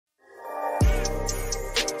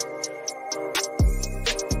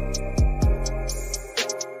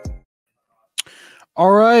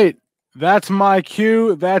All right, that's my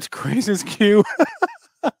cue. That's Chris's cue.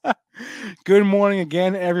 Good morning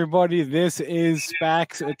again, everybody. This is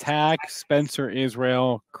SPAC's Attack. Spencer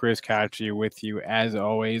Israel, Chris Katje with you as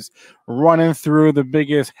always, running through the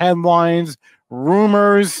biggest headlines,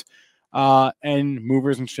 rumors, and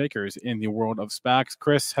movers and shakers in the world of SPACs.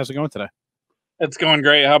 Chris, how's it going today? It's going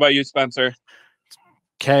great. How about you, Spencer?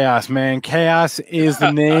 Chaos, man. Chaos is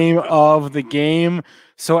the name of the game.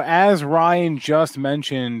 So as Ryan just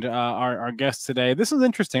mentioned, our guest today, this is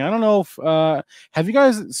interesting. I don't know if have you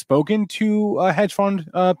guys spoken to a hedge fund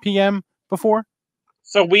PM before?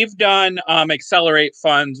 So we've done Accelerate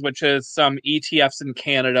Funds, which is some ETFs in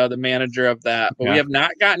Canada, the manager of that. But we have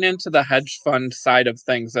not gotten into the hedge fund side of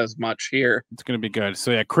things as much here. It's going to be good.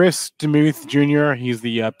 So yeah, Chris DeMuth Jr., he's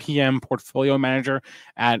the PM portfolio manager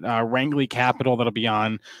at Rangeley Capital. That'll be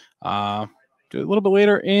on a little bit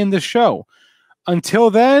later in the show. Until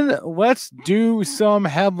then, let's do some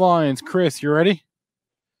headlines. Chris, you ready?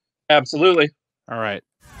 Absolutely. All right.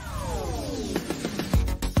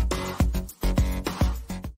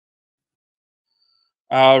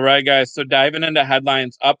 All right, guys. So diving into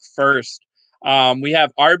headlines up first, we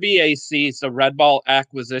have RBAC, so Red Ball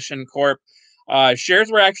Acquisition Corp. Shares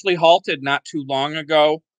were actually halted not too long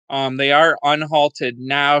ago. They are unhalted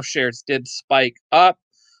now. Shares did spike up.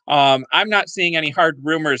 I'm not seeing any hard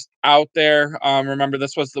rumors out there. Remember,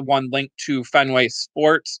 this was the one linked to Fenway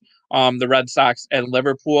Sports, the Red Sox and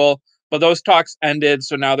Liverpool. But those talks ended,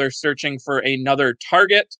 so now they're searching for another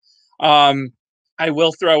target. I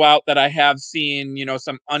will throw out that I have seen,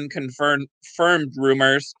 some unconfirmed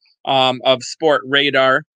rumors of Sport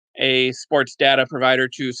Radar, a sports data provider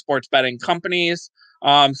to sports betting companies.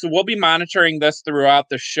 So we'll be monitoring this throughout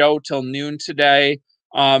the show till noon today.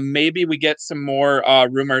 Maybe we get some more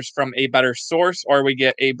rumors from a better source, or we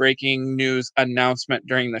get a breaking news announcement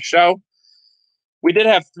during the show. We did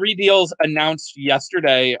have 3 deals announced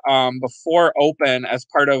yesterday before open as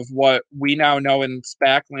part of what we now know in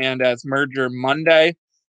SPAC land as Merger Monday.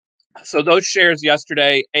 So those shares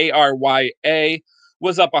yesterday, ARYA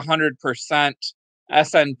was up 100%,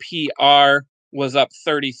 SNPR was up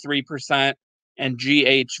 33%, and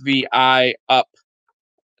GHVI up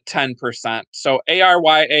 10%. So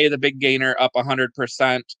ARYA, the big gainer, up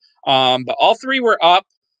 100%. But all 3 were up.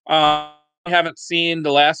 I haven't seen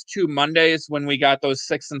the last 2 Mondays when we got those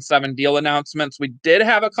 6 and 7 deal announcements. We did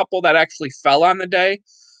have a couple that actually fell on the day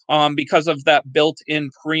because of that built-in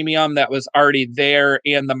premium that was already there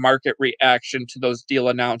and the market reaction to those deal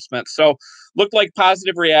announcements. So looked like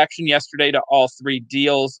positive reaction yesterday to all 3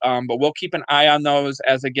 deals, but we'll keep an eye on those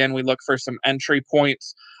as, again, we look for some entry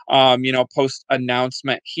points,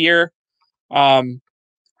 post-announcement here. And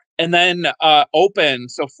then Open,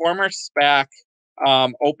 so former SPAC,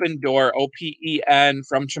 Open Door, OPEN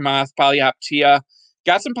from Chamath Palihapitiya,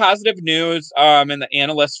 got some positive news in the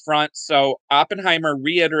analyst front. So Oppenheimer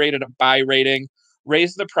reiterated a buy rating,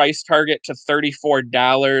 raised the price target to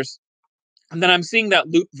 $34. And then I'm seeing that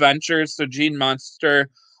Loop Ventures, so Gene Munster,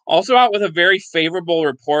 also out with a very favorable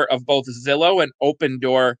report of both Zillow and Open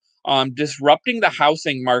Door, disrupting the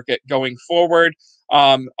housing market going forward.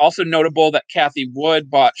 Also notable that Cathie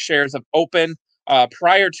Wood bought shares of Open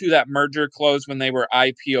prior to that merger close when they were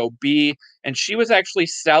IPOB, and she was actually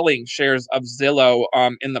selling shares of Zillow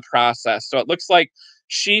in the process. So it looks like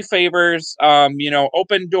she favors,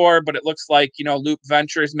 Open Door, but it looks like, Loop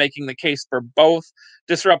Ventures making the case for both,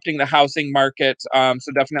 disrupting the housing market.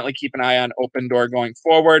 So definitely keep an eye on Open Door going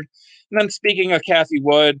forward. And then speaking of Cathie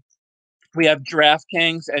Wood, we have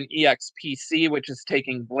DraftKings and EXPC, which is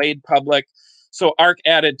taking Blade public. So ARK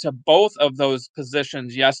added to both of those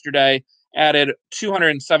positions yesterday, added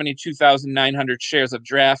 272,900 shares of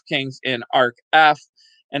DraftKings in ARK F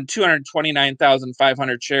and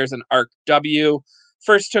 229,500 shares in ARK W.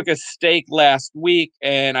 First took a stake last week,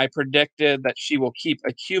 and I predicted that she will keep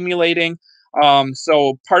accumulating.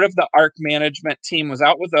 So part of the ARK management team was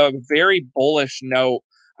out with a very bullish note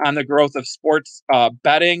on the growth of sports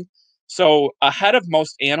betting. So ahead of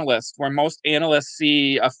most analysts, where most analysts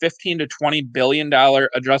see a $15 to $20 billion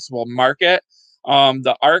addressable market,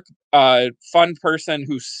 the ARK fund person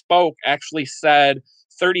who spoke actually said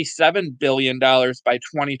 $37 billion by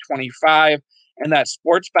 2025, and that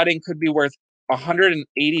sports betting could be worth $180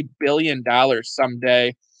 billion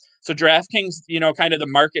someday. So DraftKings, kind of the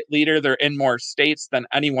market leader, they're in more states than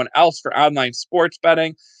anyone else for online sports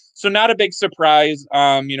betting. So not a big surprise,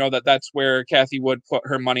 that's where Cathie Wood put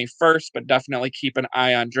her money first, but definitely keep an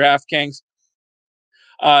eye on DraftKings.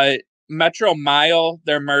 Metro Mile,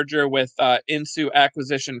 their merger with Insu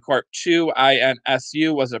Acquisition Corp 2,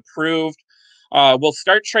 INSU, was approved. Will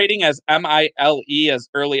start trading as MILE as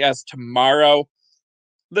early as tomorrow.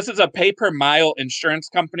 This is a pay-per-mile insurance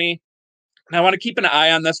company. And I want to keep an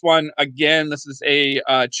eye on this one. Again, this is a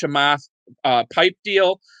Chamath pipe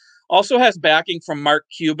deal. Also has backing from Mark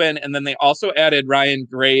Cuban, and then they also added Ryan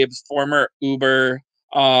Graves, former Uber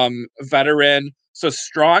veteran. So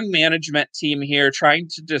strong management team here, trying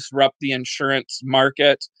to disrupt the insurance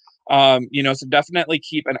market. So definitely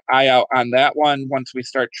keep an eye out on that one once we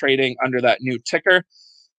start trading under that new ticker.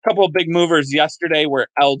 A couple of big movers yesterday were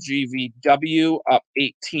LGVW up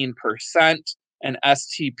 18% and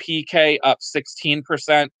STPK up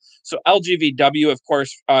 16%. So LGVW, of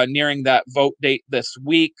course, nearing that vote date this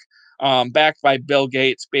week, backed by Bill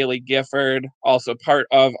Gates, Bailey Gifford, also part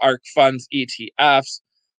of ARK Funds ETFs.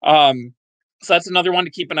 So that's another one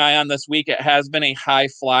to keep an eye on this week. It has been a high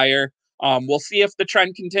flyer. We'll see if the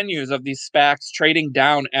trend continues of these SPACs trading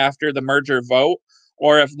down after the merger vote,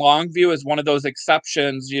 or if Longview is one of those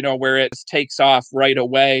exceptions, where it takes off right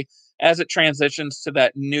away as it transitions to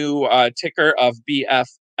that new ticker of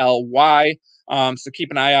BFLY. So keep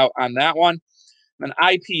an eye out on that one. And then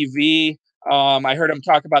IPV, I heard him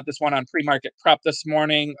talk about this one on pre-market prep this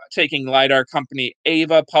morning, taking LiDAR company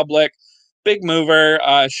Ava public. Big mover,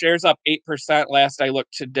 shares up 8% last I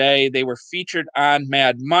looked today. They were featured on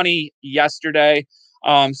Mad Money yesterday.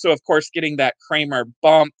 So, of course, getting that Kramer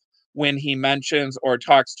bump when he mentions or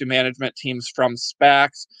talks to management teams from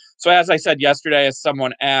SPACs. So as I said yesterday, as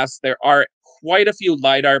someone asked, there are quite a few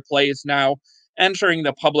LiDAR plays now entering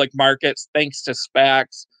the public markets thanks to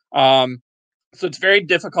SPACs. So it's very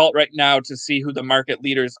difficult right now to see who the market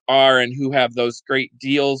leaders are and who have those great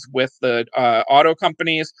deals with the auto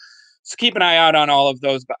companies. So keep an eye out on all of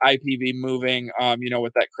those, but IPV moving,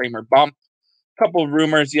 with that Kramer bump. Couple of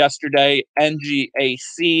rumors yesterday,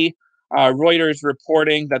 NGAC, Reuters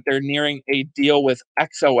reporting that they're nearing a deal with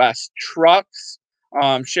XOS Trucks.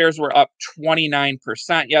 Shares were up 29%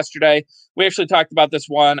 yesterday. We actually talked about this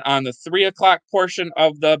one on the 3 o'clock portion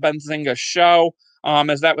of the Benzinga show,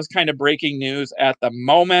 as that was kind of breaking news at the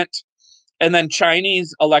moment. And then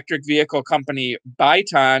Chinese electric vehicle company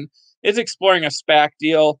Byton is exploring a SPAC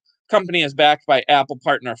deal. Company is backed by Apple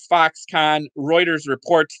partner Foxconn. Reuters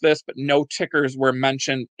reports this, but no tickers were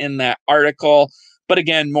mentioned in that article. But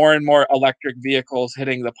again, more and more electric vehicles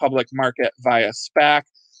hitting the public market via SPAC.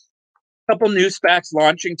 A couple new SPACs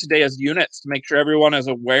launching today as units to make sure everyone is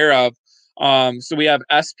aware of. So we have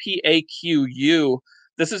SPAQU.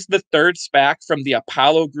 This is the third SPAC from the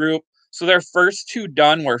Apollo Group. So their first two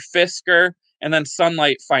done were Fisker and then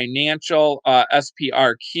Sunlight Financial,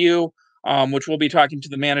 SPRQ. Which we'll be talking to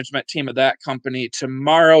the management team of that company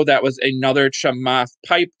tomorrow. That was another Chamath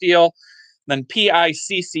pipe deal. Then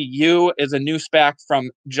PICCU is a new SPAC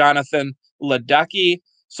from Jonathan Ledecky.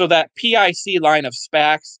 So that PIC line of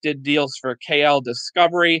SPACs did deals for KL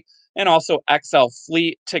Discovery and also XL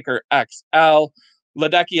Fleet, ticker XL.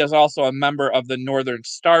 Ledecky is also a member of the Northern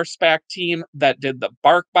Star SPAC team that did the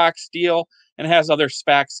BarkBox deal and has other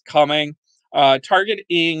SPACs coming.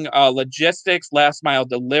 Targeting logistics, last mile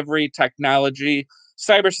delivery, technology,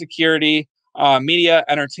 cybersecurity, media,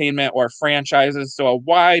 entertainment, or franchises. So a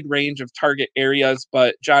wide range of target areas,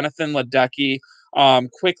 but Jonathan Ledecky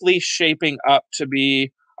quickly shaping up to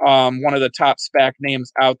be one of the top SPAC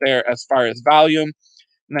names out there as far as volume.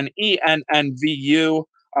 And then ENNVU,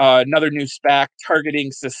 another new SPAC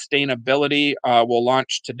targeting sustainability, will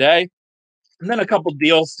launch today. And then a couple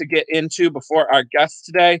deals to get into before our guests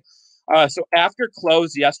today. So after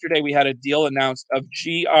close yesterday, we had a deal announced of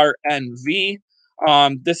GRNV.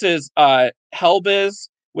 This is Helbiz,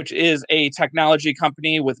 which is a technology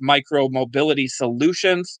company with micro mobility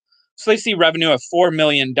solutions. So they see revenue of $4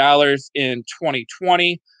 million in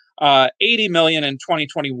 2020, $80 million in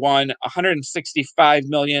 2021, $165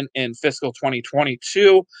 million in fiscal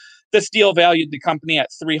 2022. This deal valued the company at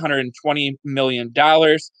 $320 million.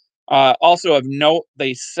 Also of note,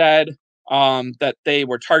 they said that they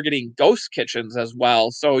were targeting ghost kitchens as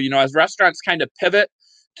well. So, as restaurants kind of pivot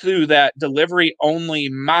to that delivery only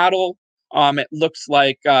model, it looks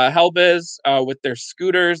like Helbiz with their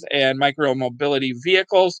scooters and micro mobility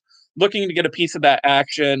vehicles looking to get a piece of that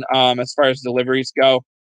action as far as deliveries go.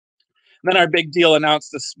 And then our big deal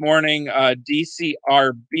announced this morning,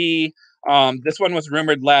 DCRB. This one was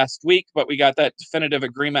rumored last week, but we got that definitive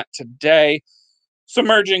agreement today. So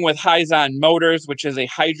merging with Hyzon Motors, which is a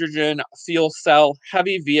hydrogen fuel cell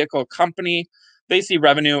heavy vehicle company. They see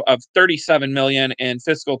revenue of $37 million in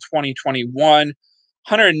fiscal 2021,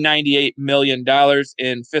 $198 million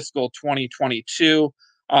in fiscal 2022.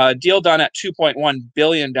 Deal done at $2.1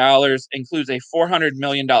 billion, includes a $400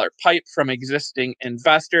 million pipe from existing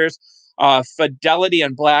investors. Fidelity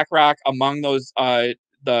and BlackRock among those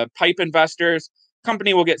the pipe investors.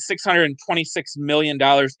 company will get $626 million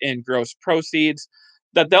in gross proceeds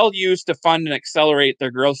that they'll use to fund and accelerate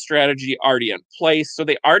their growth strategy already in place. So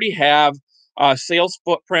they already have a sales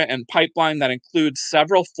footprint and pipeline that includes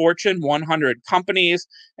several Fortune 100 companies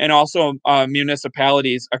and also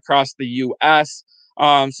municipalities across the U.S.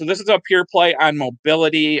 So this is a pure play on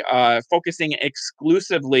mobility, focusing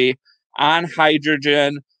exclusively on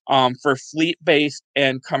hydrogen for fleet-based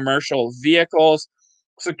and commercial vehicles.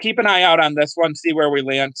 So keep an eye out on this one, see where we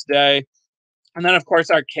land today. And then, of course,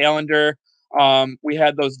 our calendar. We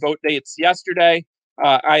had those vote dates yesterday,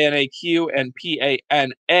 INAQ and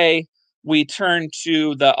PANA. We turn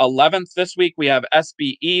to the 11th this week. We have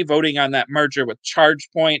SBE voting on that merger with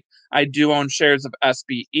ChargePoint. I do own shares of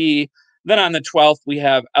SBE. Then on the 12th, we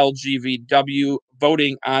have LGVW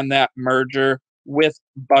voting on that merger with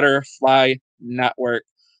Butterfly Network.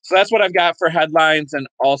 So that's what I've got for headlines and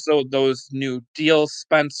also those new deals,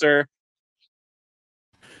 Spencer.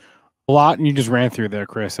 A lot you just ran through there,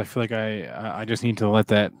 Chris. I feel like I just need to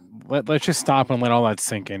let's just stop and let all that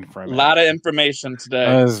sink in for a minute. A lot of information today.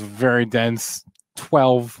 That was very dense.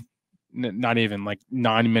 12, not even like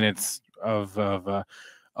 9 minutes of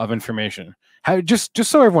information. Just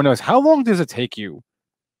so everyone knows, how long does it take you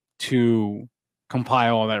to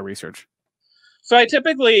compile all that research? So I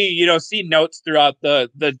typically, see notes throughout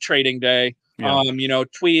the trading day. Yeah.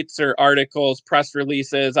 Tweets or articles, press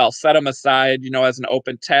releases. I'll set them aside, as an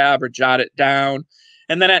open tab or jot it down.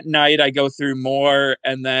 And then at night I go through more,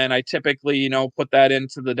 and then I typically, put that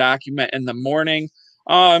into the document in the morning.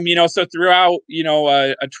 So throughout,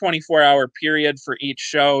 a 24-hour period for each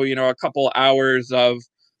show, a couple hours of,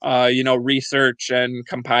 research and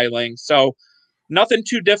compiling. So nothing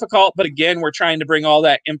too difficult, but again, we're trying to bring all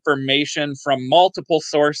that information from multiple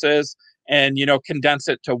sources and, condense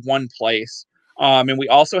it to one place. And we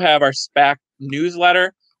also have our SPAC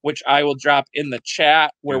newsletter, which I will drop in the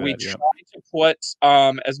chat, where we try to put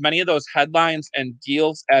as many of those headlines and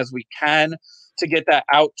deals as we can to get that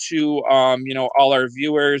out to, all our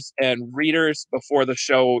viewers and readers before the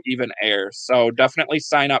show even airs. So definitely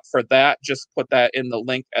sign up for that. Just put that in the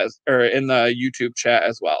link in the YouTube chat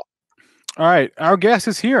as well. All right. Our guest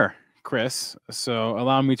is here, Chris. So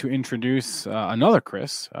allow me to introduce another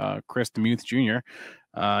Chris, Chris DeMuth Jr.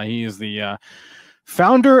 He is the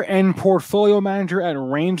founder and portfolio manager at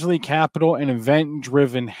Rangeley Capital, an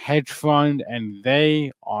event-driven hedge fund, and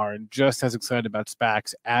they are just as excited about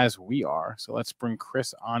SPACs as we are. So let's bring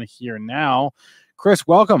Chris on here now. Chris,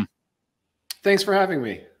 welcome. Thanks for having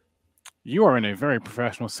me. You are in a very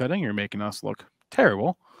professional setting. You're making us look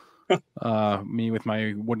terrible. Me with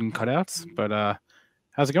my wooden cutouts, but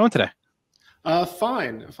how's it going today?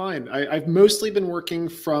 Fine. I've mostly been working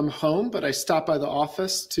from home, but I stopped by the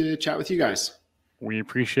office to chat with you guys. We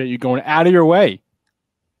appreciate you going out of your way.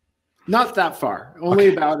 Not that far,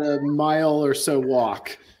 only about a mile or so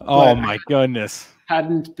walk. Oh my goodness.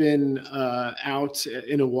 Hadn't been out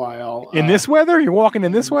in a while. In this weather? You're walking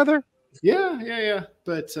in this weather? Yeah.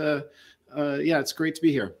 But yeah, it's great to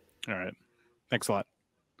be here. All right. Thanks a lot.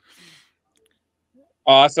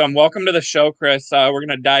 Awesome. Welcome to the show, Chris. We're going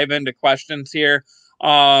to dive into questions here.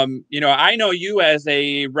 I know you as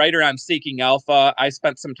a writer on Seeking Alpha. I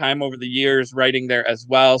spent some time over the years writing there as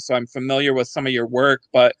well, so I'm familiar with some of your work.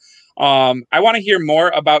 But I want to hear more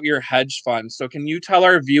about your hedge fund. So can you tell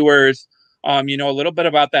our viewers, a little bit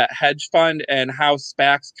about that hedge fund and how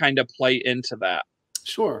SPACs kind of play into that?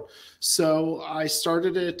 Sure. So I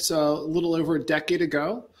started it a little over a decade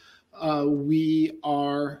ago. We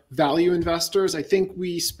are value investors. I think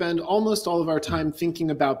we spend almost all of our time thinking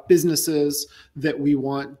about businesses that we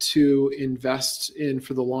want to invest in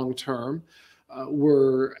for the long term.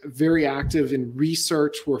 We're very active in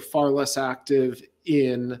research. We're far less active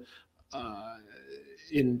in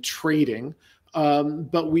trading.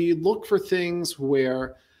 But we look for things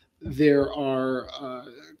where there are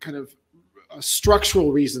kind of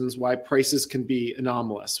structural reasons why prices can be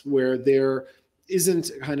anomalous, where there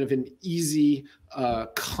isn't kind of an easy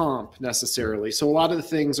comp necessarily. So a lot of the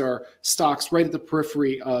things are stocks right at the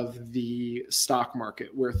periphery of the stock market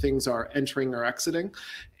where things are entering or exiting.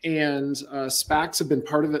 And SPACs have been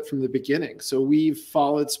part of it from the beginning. So we've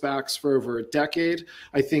followed SPACs for over a decade.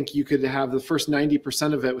 I think you could have the first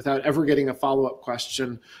 90% of it without ever getting a follow-up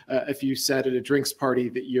question if you said at a drinks party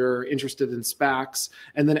that you're interested in SPACs.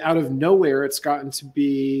 And then out of nowhere, it's gotten to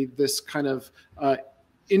be this kind of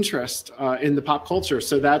interest in the pop culture.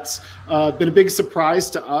 So that's been a big surprise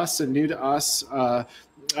to us and new to us.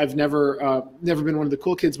 I've never been one of the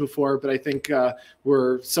cool kids before, but I think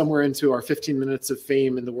we're somewhere into our 15 minutes of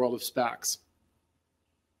fame in the world of SPACs.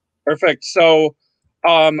 Perfect. So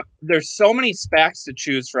There's so many SPACs to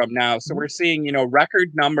choose from now. So we're seeing,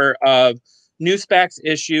 record number of new SPACs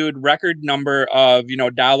issued, record number of,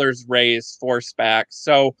 dollars raised for SPACs.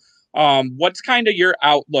 So what's kind of your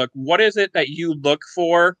outlook? What is it that you look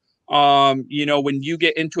for, when you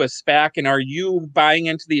get into a SPAC, and are you buying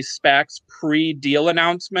into these SPACs pre-deal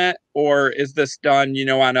announcement, or is this done,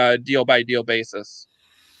 on a deal by deal basis?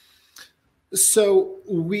 So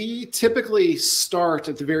we typically start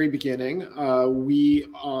at the very beginning. We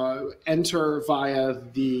enter via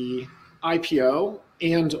the IPO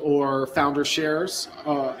and or founder shares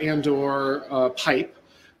and or PIPE.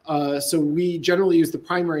 So we generally use the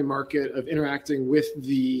primary market of interacting with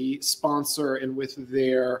the sponsor and with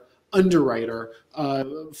their underwriter.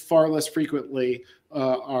 Far less frequently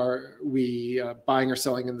are we buying or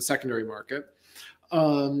selling in the secondary market.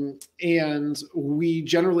 And we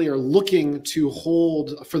generally are looking to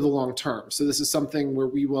hold for the long term. So this is something where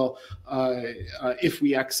we will, if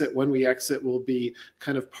we exit, when we exit, will be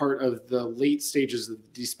kind of part of the late stages of the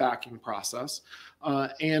de-SPACing process.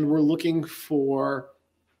 And we're looking for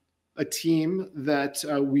a team that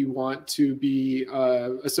we want to be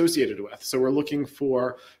associated with. So we're looking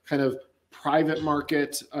for kind of private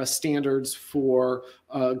market standards for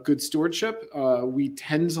good stewardship. We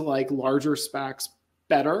tend to like larger SPACs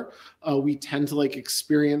better. We tend to like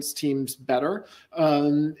experienced teams better.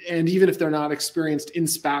 And even if they're not experienced in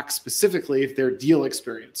SPAC specifically, if they're deal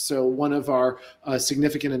experienced. So one of our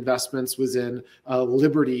significant investments was in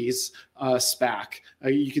Liberty's SPAC.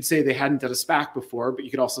 You could say they hadn't done a SPAC before, but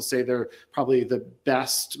you could also say they're probably the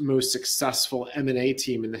best, most successful M&A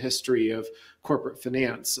team in the history of corporate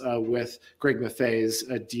finance, with Greg Maffei's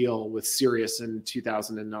deal with Sirius in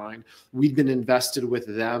 2009. We've been invested with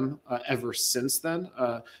them ever since then.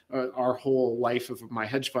 Our whole life of my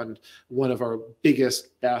hedge fund, one of our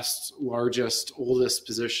biggest, best, largest, oldest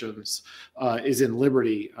positions is in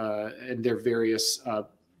Liberty and their various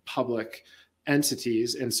public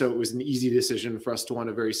entities. And so it was an easy decision for us to want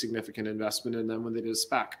a very significant investment in them when they did a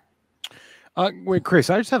SPAC. Wait,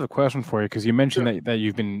 Chris, I just have a question for you, because you mentioned that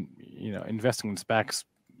you've been, investing in SPACs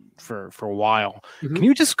for a while. Mm-hmm. Can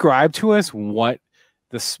you describe to us what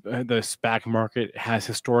the SPAC market has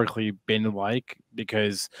historically been like?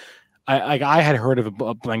 Because I had heard of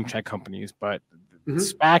blank check companies, but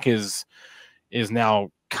SPAC is now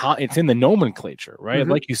it's in the nomenclature, right?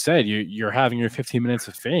 Like you said, you're having your 15 minutes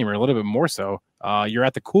of fame, or a little bit more so. You're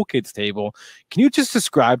at the cool kids table. Can you just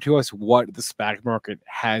describe to us what the SPAC market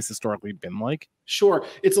has historically been like? Sure.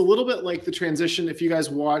 It's a little bit like the transition, if you guys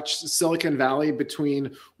watch Silicon Valley,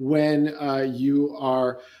 between when you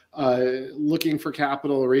are looking for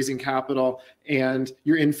capital or raising capital and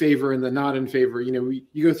you're in favor and then not in favor. You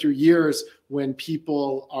go through years when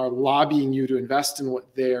people are lobbying you to invest in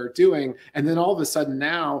what they're doing. And then all of a sudden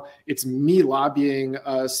now it's me lobbying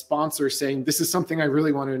a sponsor saying, this is something I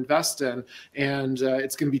really want to invest in. And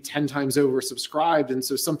it's going to be 10 times oversubscribed. And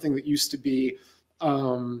so something that used to be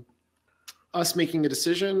us making a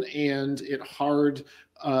decision and it hard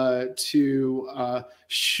to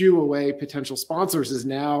shoo away potential sponsors is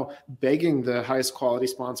now begging the highest quality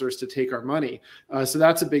sponsors to take our money. So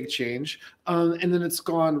that's a big change. And then it's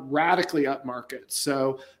gone radically up market.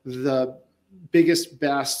 So the biggest,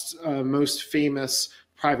 best, most famous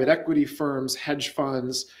private equity firms, hedge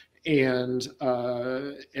funds, and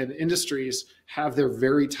industries have their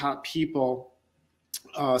very top people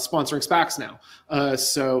sponsoring SPACs now.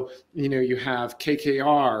 So, you have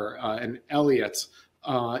KKR and Elliott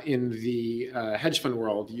in the hedge fund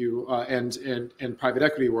world, and private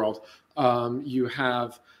equity world. You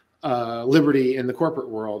have Liberty in the corporate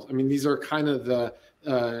world. I mean, these are kind of the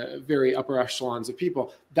very upper echelons of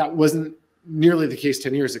people. That wasn't nearly the case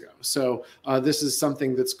 10 years ago. So this is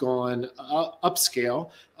something that's gone upscale,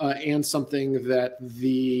 and something that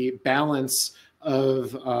the balance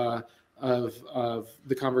of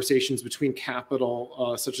the conversations between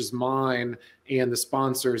capital, such as mine, and the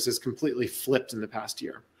sponsors has completely flipped in the past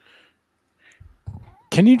year.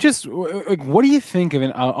 Can you just, what do you think of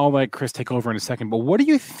it? I'll let Chris take over in a second, but what do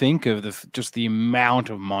you think of just the amount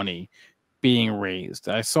of money being raised?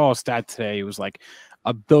 I saw a stat today. It was like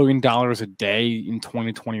 $1 billion a day in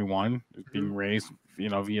 2021 being raised,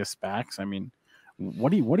 via SPACs. I mean,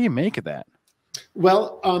 what do you make of that?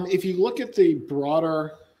 Well, if you look at the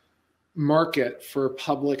broader market for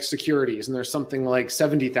public securities, and there's something like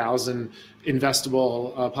 70,000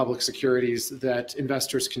 investable public securities that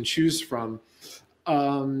investors can choose from,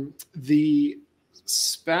 the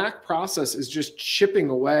SPAC process is just chipping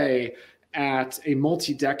away at a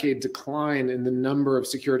multi-decade decline in the number of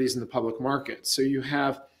securities in the public market. So you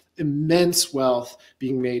have immense wealth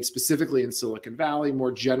being made specifically in Silicon Valley,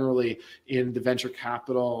 more generally in the venture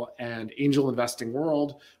capital and angel investing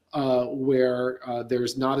world, where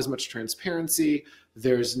there's not as much transparency,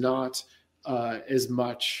 there's not as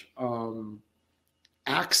much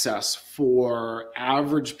access for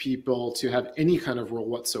average people to have any kind of role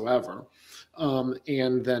whatsoever.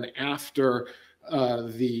 And then after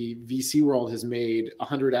the VC world has made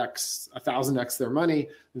 100x, 1000x their money,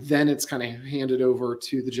 then it's kind of handed over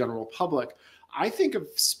to the general public. I think of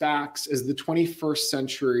SPACs as the 21st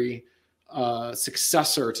century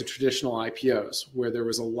successor to traditional IPOs, where there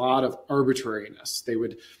was a lot of arbitrariness. They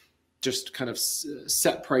would just kind of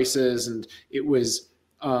set prices, and it was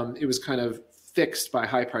kind of fixed by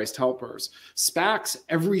high-priced helpers. SPACs,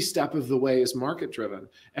 every step of the way is market-driven.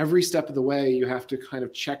 Every step of the way, you have to kind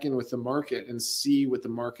of check in with the market and see what the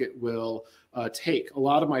market will take. A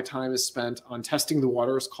lot of my time is spent on testing the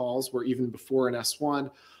waters calls, where even before an S1,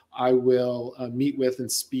 I will meet with and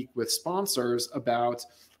speak with sponsors about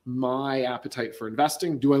my appetite for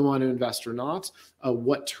investing. Do I want to invest or not?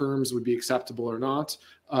 What terms would be acceptable or not?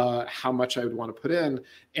 How much I would want to put in.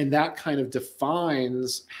 And that kind of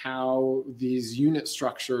defines how these unit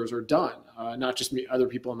structures are done, not just me, other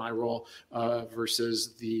people in my role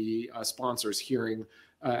versus the sponsors hearing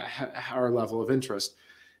our level of interest.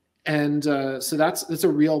 And so that's a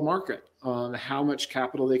real market. How much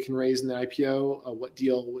capital they can raise in the IPO, what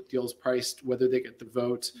deal is priced, whether they get the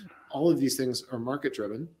vote. All of these things are market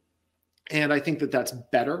driven. And I think that that's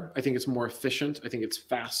better. I think it's more efficient. I think it's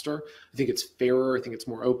faster. I think it's fairer. I think it's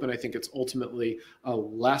more open. I think it's ultimately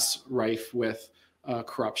less rife with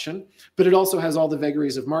corruption. But it also has all the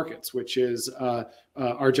vagaries of markets, which is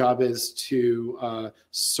our job is to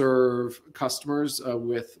serve customers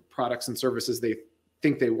with products and services they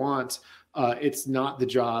think they want. It's not the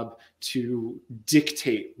job to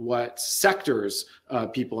dictate what sectors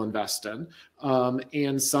people invest in.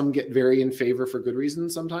 And some get very in favor for good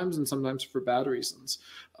reasons sometimes, and sometimes for bad reasons.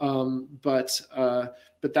 But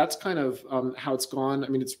that's kind of how it's gone. I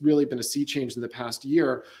mean, it's really been a sea change in the past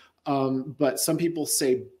year. But some people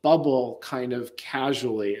say bubble kind of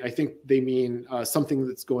casually. I think they mean something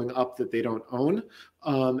that's going up that they don't own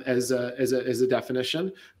as a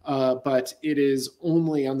definition. But it is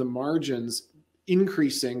only on the margins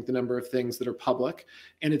increasing the number of things that are public,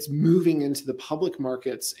 and it's moving into the public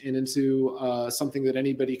markets and into something that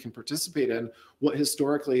anybody can participate in. What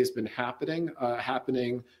historically has been happening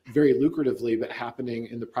very lucratively, but happening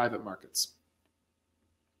in the private markets.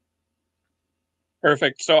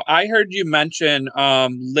 Perfect. So I heard you mention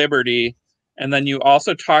Liberty, and then you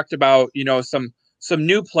also talked about, you know, some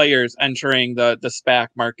new players entering the SPAC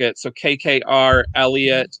market. So KKR,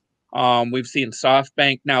 Elliott, we've seen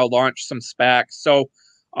SoftBank now launch some SPACs. So,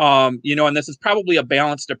 you know, and this is probably a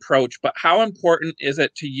balanced approach, but how important is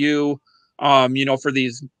it to you, you know, for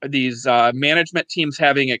these management teams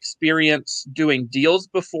having experience doing deals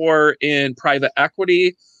before in private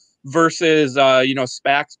equity versus, you know,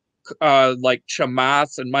 SPACs like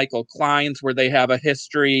Chamath's and Michael Klein's, where they have a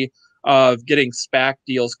history of getting SPAC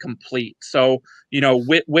deals complete. So, you know,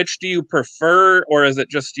 which do you prefer, or is it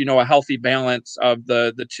just, you know, a healthy balance of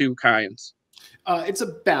the two kinds? It's a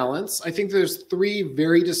balance. I think there's three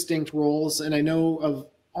very distinct roles, and I know of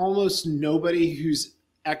almost nobody who's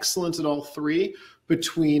excellent at all three,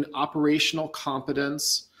 between operational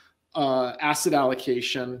competence, asset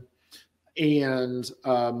allocation, and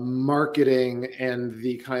marketing, and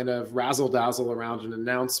the kind of razzle dazzle around an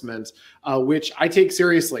announcement, which I take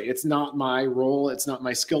seriously. It's not my role, it's not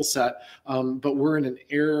my skill set, but we're in an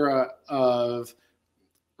era of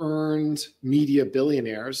earned media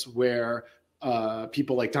billionaires where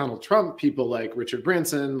people like Donald Trump, people like Richard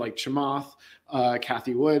Branson, like Chamath,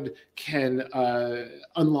 Cathie Wood can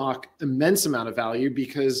unlock immense amount of value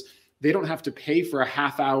because they don't have to pay for a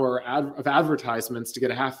half hour of advertisements to get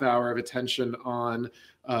a half hour of attention on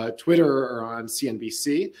Twitter or on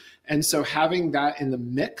CNBC. And so having that in the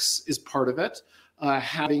mix is part of it.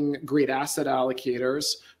 Having great asset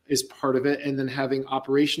allocators is part of it. And then having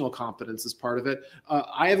operational competence is part of it.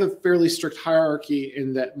 I have a fairly strict hierarchy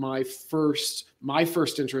in that my first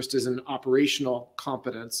interest is in operational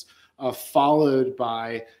competence, followed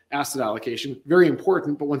by asset allocation. Very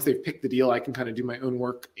important, but once they've picked the deal, I can kind of do my own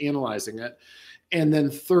work analyzing it. And then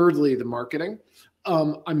thirdly, the marketing.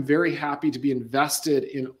 I'm very happy to be invested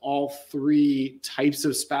in all three types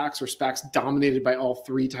of SPACs, or SPACs dominated by all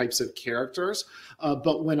three types of characters.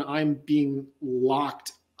 But when I'm being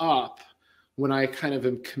locked up, when I kind of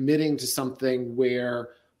am committing to something where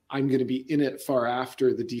I'm going to be in it far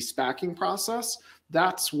after the de-SPACing process,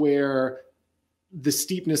 that's where the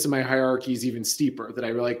steepness of my hierarchy is even steeper, that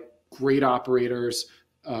I like great operators,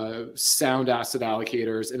 sound asset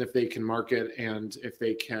allocators, and if they can market and if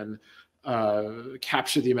they can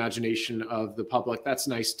capture the imagination of the public, that's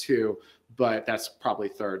nice too, but that's probably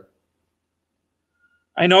third.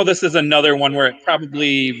 I know this is another one where it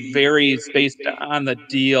probably varies based on the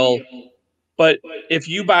deal, but if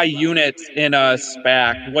you buy units in a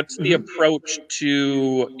SPAC, what's the approach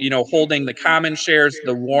to, holding the common shares,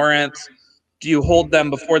 the warrants? Do you hold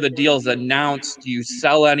them before the deal is announced? Do you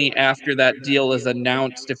sell any after that deal is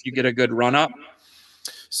announced if you get a good run up?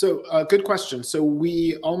 So good question. So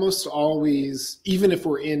we almost always, even if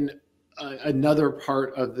we're in another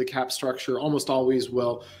part of the cap structure, almost always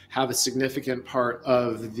will have a significant part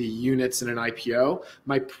of the units in an IPO.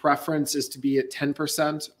 My preference is to be at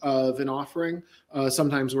 10% of an offering.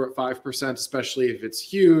 Sometimes we're at 5%, especially if it's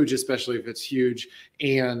huge,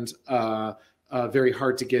 and very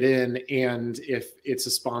hard to get in, and if it's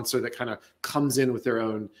a sponsor that kind of comes in with their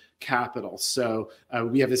own capital. So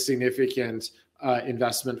we have a significant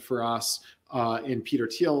investment for us in Peter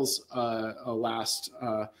Thiel's last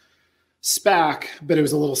SPAC, but it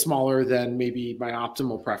was a little smaller than maybe my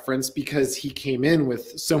optimal preference because he came in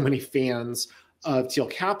with so many fans of Thiel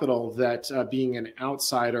Capital that being an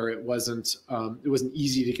outsider, it wasn't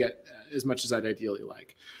easy to get as much as I'd ideally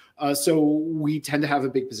like. So we tend to have a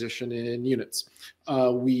big position in units.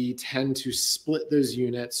 We tend to split those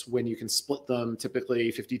units when you can split them,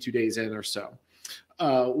 typically 52 days in or so.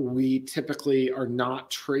 We typically are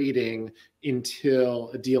not trading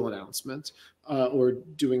until a deal announcement, or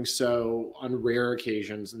doing so on rare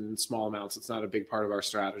occasions and in small amounts. It's not a big part of our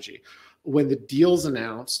strategy. When the deal's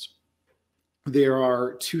announced, there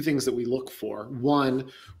are two things that we look for. One,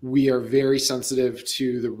 we are very sensitive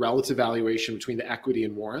to the relative valuation between the equity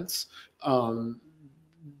and warrants.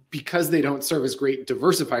 Because they don't serve as great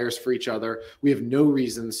diversifiers for each other, we have no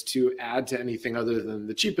reasons to add to anything other than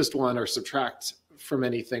the cheapest one or subtract from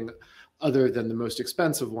anything other than the most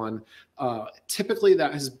expensive one. Typically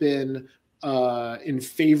that has been in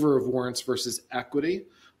favor of warrants versus equity,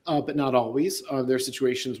 but not always. There are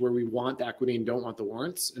situations where we want the equity and don't want the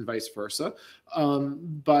warrants, and vice versa.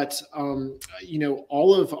 But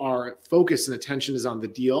all of our focus and attention is on the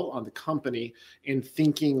deal, on the company, and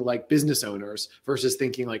thinking like business owners versus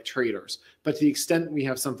thinking like traders. But to the extent we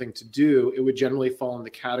have something to do, it would generally fall in the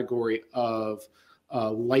category of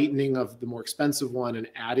lightening of the more expensive one and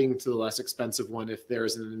adding to the less expensive one if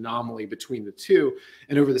there's an anomaly between the two.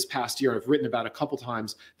 And over this past year, I've written about a couple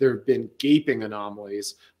times, there have been gaping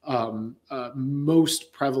anomalies,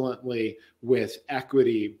 most prevalently with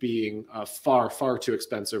equity being far, far too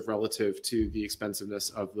expensive relative to the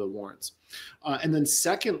expensiveness of the warrants. And then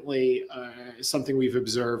secondly, something we've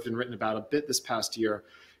observed and written about a bit this past year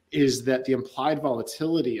is that the implied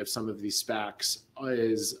volatility of some of these SPACs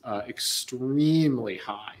is extremely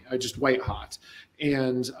high, just white hot.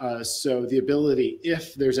 And so the ability,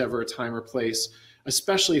 if there's ever a time or place,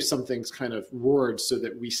 especially if something's kind of roared so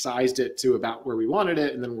that we sized it to about where we wanted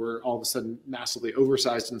it, and then we're all of a sudden massively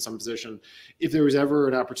oversized in some position, if there was ever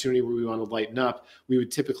an opportunity where we want to lighten up, we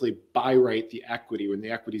would typically buy right the equity when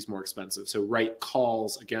the equity is more expensive. So write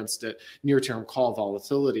calls against it, near-term call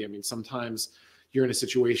volatility. I mean, sometimes you're in a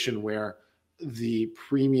situation where the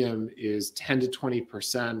premium is 10 to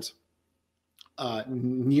 20%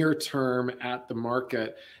 near term at the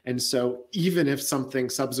market. And so even if something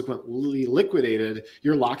subsequently liquidated,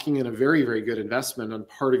 you're locking in a very, very good investment on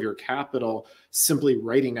part of your capital, simply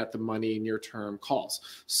writing at the money near term calls.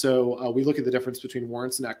 So we look at the difference between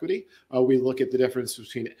warrants and equity. We look at the difference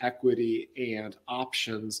between equity and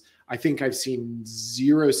options. I think I've seen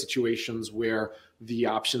zero situations where the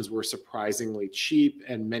options were surprisingly cheap,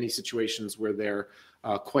 and many situations where they're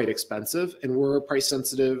quite expensive, and we're price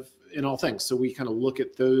sensitive in all things. So we kind of look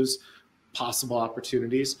at those possible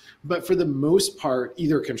opportunities. But for the most part,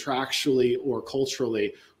 either contractually or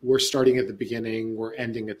culturally, we're starting at the beginning, we're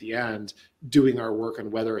ending at the end, doing our work on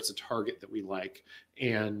whether it's a target that we like,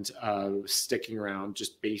 and sticking around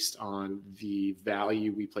just based on the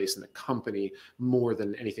value we place in the company more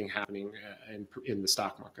than anything happening in the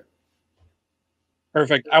stock market.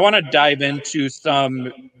 Perfect. I want to dive into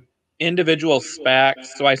some individual SPACs.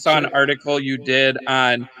 So I saw an article you did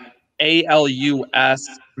on ALUS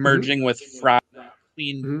merging with Fry,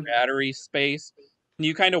 clean battery space. Can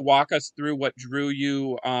you kind of walk us through what drew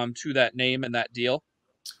you to that name and that deal?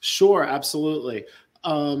 Sure, absolutely.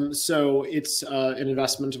 So it's an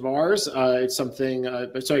investment of ours. It's something,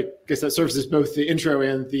 so I guess that serves as both the intro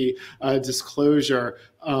and the disclosure.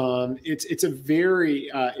 It's a very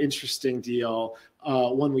interesting deal,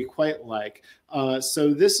 one we quite like.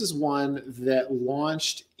 So this is one that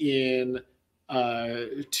launched in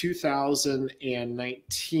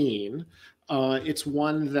 2019. It's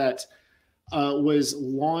one that was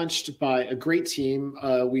launched by a great team.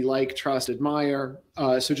 We like, trust, admire.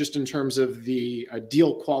 So just in terms of the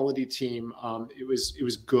deal quality team, it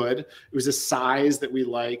was good. It was a size that we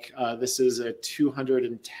like. This is a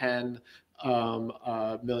 $210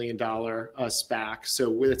 million SPAC.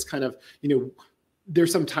 So it's kind of,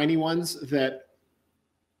 there's some tiny ones that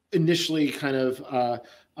initially kind of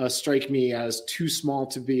strike me as too small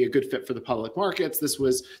to be a good fit for the public markets.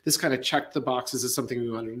 This kind of checked the boxes as something we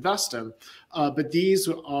want to invest in. But these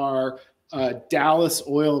are Dallas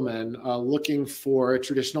oilmen looking for a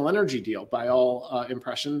traditional energy deal by all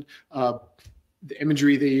impression. The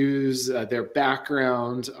imagery they use, their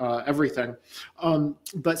background, everything.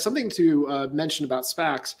 But something to mention about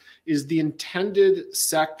SPACs is the intended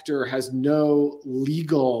sector has no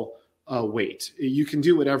legal weight. You can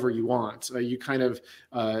do whatever you want. You kind of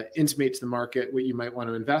intimate to the market what you might want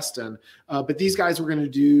to invest in. But these guys were going to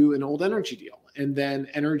do an old energy deal. And then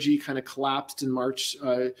energy kind of collapsed in March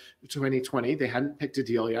 2020. They hadn't picked a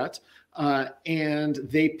deal yet. And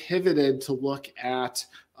they pivoted to look at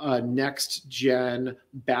next gen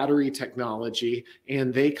battery technology.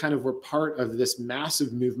 And they kind of were part of this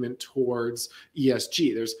massive movement towards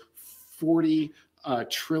ESG. There's $40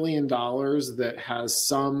 trillion that has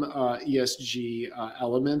some ESG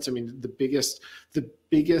elements. I mean, the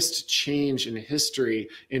biggest change in history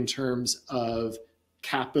in terms of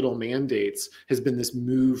capital mandates has been this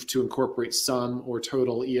move to incorporate some or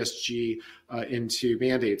total ESG into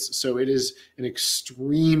mandates. So it is an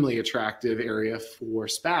extremely attractive area for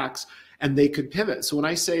SPACs, and they could pivot. So when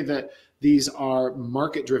I say that these are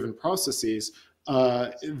market-driven processes,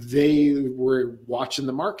 they were watching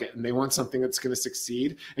the market and they want something that's going to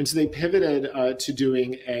succeed. And so they pivoted to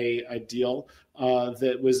doing a deal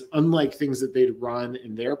that was unlike things that they'd run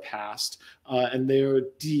in their past. And they're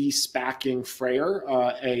de-SPACing Freyr,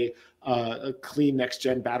 a clean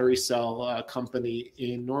next-gen battery cell company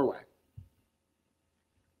in Norway.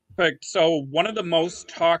 Perfect. So one of the most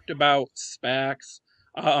talked about SPACs,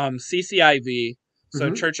 CCIV. So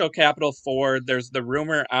Churchill Capital Ford, there's the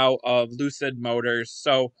rumor out of Lucid Motors.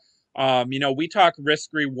 So, we talk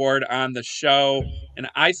risk reward on the show, and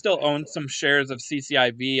I still own some shares of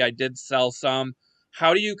CCIV. I did sell some.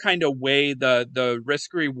 How do you kind of weigh the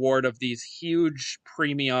risk reward of these huge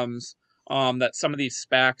premiums that some of these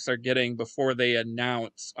SPACs are getting before they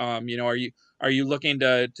announce? Are you looking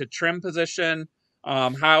to trim position?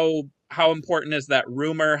 How important is that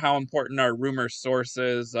rumor? How important are rumor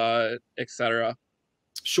sources, et cetera?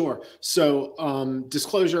 Sure. So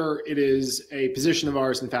disclosure, it is a position of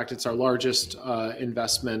ours. In fact, it's our largest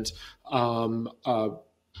investment,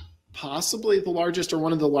 possibly the largest or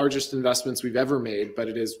one of the largest investments we've ever made, but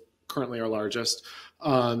it is currently our largest.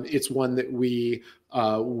 It's one that we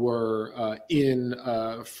were in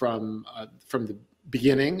from the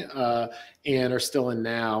beginning and are still in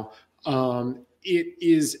now. It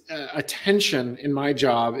is a tension in my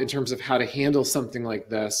job in terms of how to handle something like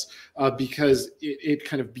this because it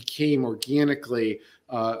kind of became organically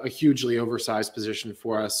a hugely oversized position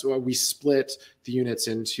for us. So we split the units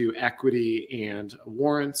into equity and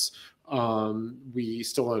warrants. We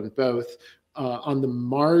still own both. On the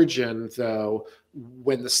margin, though,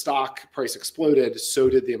 when the stock price exploded, so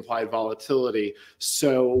did the implied volatility.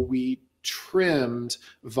 So we trimmed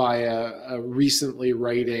via recently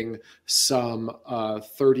writing some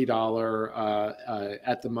 $30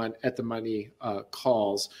 at the money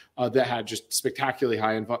calls that had just spectacularly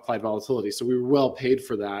high implied volatility. So we were well paid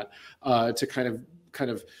for that to kind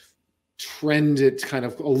of trend it kind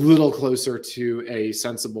of a little closer to a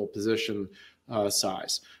sensible position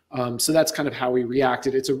size. So that's kind of how we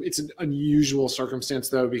reacted. It's an unusual circumstance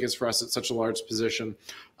though, because for us it's such a large position.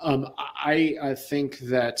 I think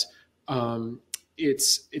that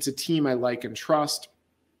it's a team I like and trust,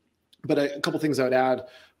 but a couple things I would add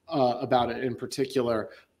about it in particular.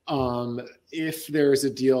 If there's a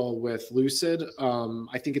deal with Lucid,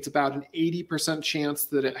 I think it's about an 80% chance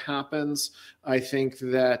that it happens. I think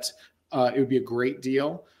that it would be a great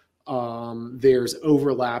deal. There's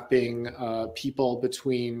overlapping people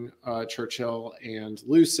between Churchill and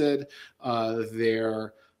Lucid.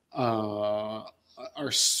 There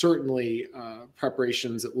are certainly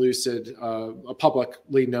preparations at Lucid,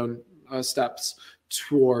 publicly known steps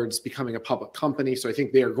towards becoming a public company. So I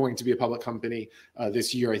think they are going to be a public company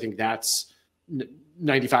this year. I think that's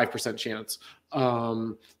 95% chance.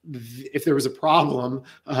 If there was a problem,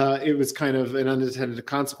 it was kind of an unintended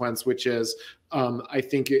consequence, which is I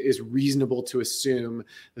think it is reasonable to assume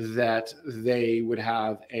that they would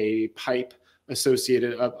have a pipe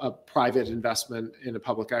associated, a private investment in a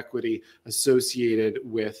public equity associated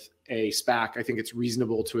with a SPAC, I think it's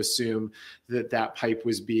reasonable to assume that that pipe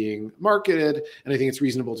was being marketed. And I think it's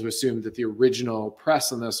reasonable to assume that the original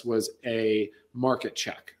press on this was a market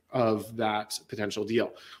check of that potential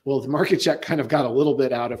deal. Well, the market check kind of got a little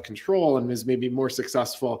bit out of control and is maybe more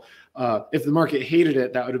successful. If the market hated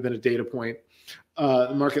it, that would have been a data point.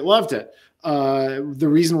 The market loved it. The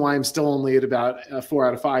reason why I'm still only at about 4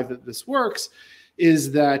 out of 5 that this works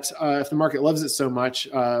is that if the market loves it so much,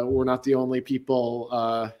 we're not the only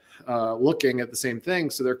people looking at the same thing.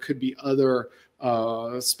 So there could be other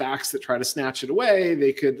SPACs that try to snatch it away.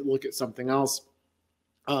 They could look at something else.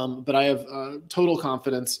 But I have total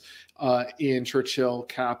confidence in Churchill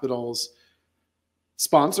Capital's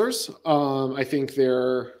sponsors. I think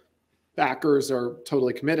their backers are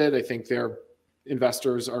totally committed. I think their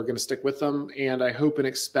investors are going to stick with them. And I hope and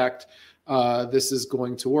expect this is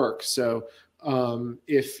going to work. So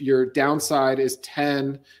if your downside is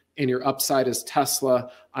 10 and your upside is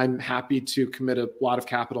Tesla, I'm happy to commit a lot of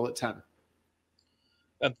capital at 10.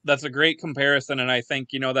 That's a great comparison. And I think,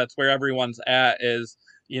 that's where everyone's at is,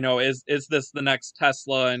 is this the next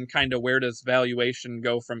Tesla, and kind of where does valuation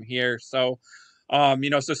go from here? So, so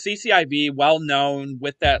CCIV, well known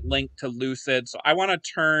with that link to Lucid. So I want to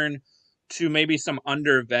turn to maybe some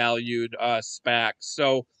undervalued SPACs.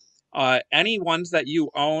 So any ones that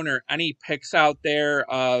you own, or any picks out there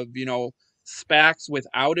of, SPACs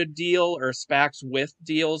without a deal or SPACs with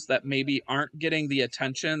deals that maybe aren't getting the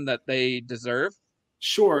attention that they deserve?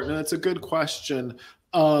 Sure. No, that's a good question.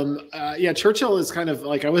 Yeah, Churchill is kind of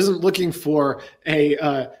like, I wasn't looking for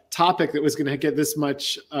a topic that was going to get this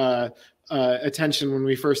much attention when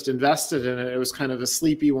we first invested in it. It was kind of a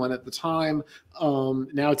sleepy one at the time.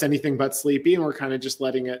 Now it's anything but sleepy, and we're kind of just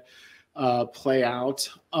letting it play out.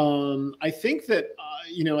 I think that,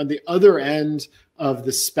 on the other end of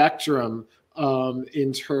the spectrum,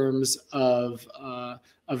 in terms of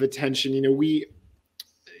attention, we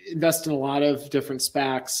invest in a lot of different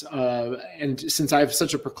SPACs. And since I have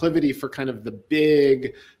such a proclivity for kind of the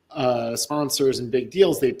big sponsors and big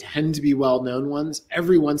deals, they tend to be well-known ones.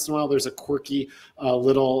 Every once in a while, there's a quirky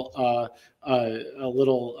little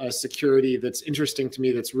security that's interesting to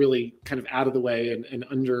me, that's really kind of out of the way and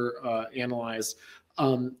under analyzed.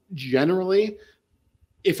 Generally,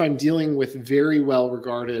 if I'm dealing with very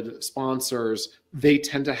well-regarded sponsors, they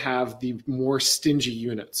tend to have the more stingy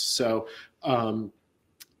units. So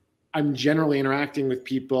I'm generally interacting with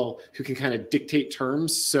people who can kind of dictate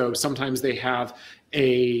terms. So sometimes they have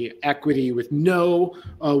a equity with no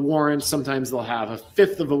warrant. Sometimes they'll have a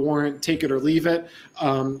fifth of a warrant, take it or leave it.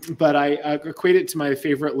 But I equate it to my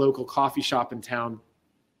favorite local coffee shop in town.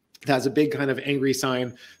 It has a big kind of angry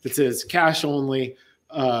sign that says cash only,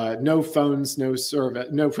 no phones, no service,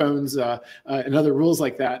 no phones, and other rules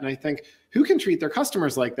like that. And I think, who can treat their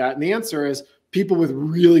customers like that? And the answer is people with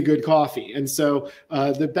really good coffee. And so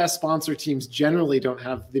the best sponsor teams generally don't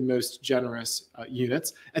have the most generous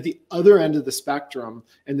units. At the other end of the spectrum,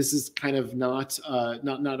 and this is kind of not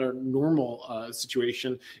a normal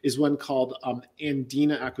situation, is one called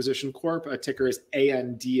Andina Acquisition Corp. Ticker is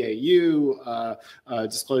ANDAU.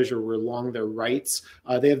 Disclosure, we're long their rights.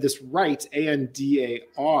 They have this right,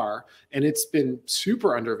 ANDAR, and it's been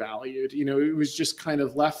super undervalued. It was just kind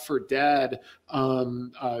of left for dead.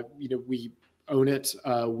 We own it.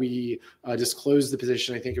 We disclosed the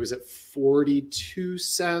position. I think it was at 42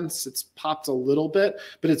 cents. It's popped a little bit,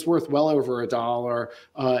 but it's worth well over $1.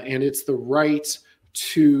 And it's the right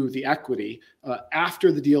to the equity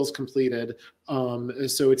after the deal's completed.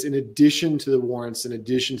 So it's in addition to the warrants, in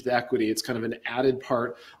addition to the equity, it's kind of an added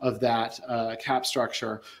part of that cap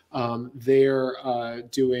structure. They're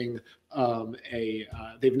doing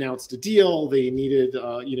they've announced a deal. They needed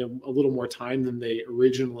a little more time than they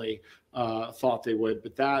originally thought they would,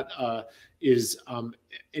 but that is an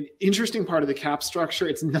interesting part of the cap structure.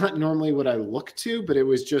 It's not normally what I look to, but it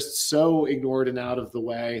was just so ignored and out of the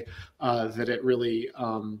way that it really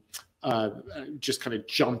just kind of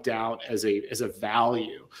jumped out as a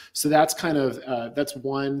value. So that's kind of that's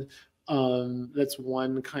one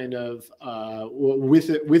kind of with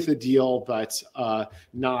a deal, but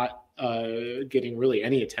not getting really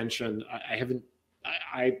any attention.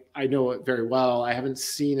 I know it very well. I haven't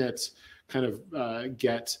seen it kind of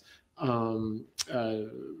get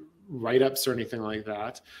write-ups or anything like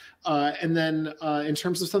that. And then in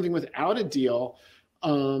terms of something without a deal,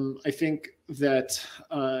 I think that,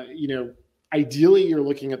 ideally you're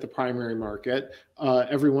looking at the primary market.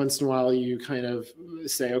 every once in a while you kind of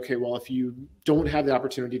say, okay, well, if you don't have the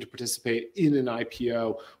opportunity to participate in an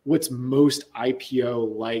IPO, what's most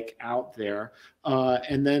IPO like out there?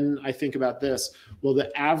 And then I think about this. Well,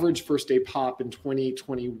 the average first day pop in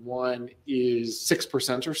 2021 is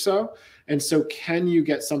 6% or so. And so can you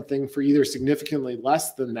get something for either significantly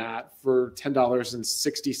less than that for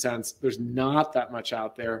 $10.60? There's not that much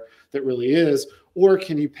out there that really is. Or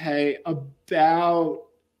can you pay about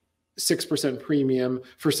 6% premium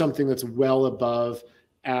for something that's well above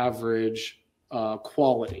average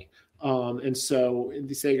quality? And so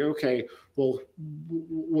they say, okay, well,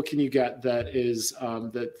 what can you get that is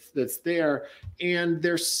that's there? And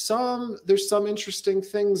there's some interesting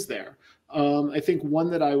things there. I think one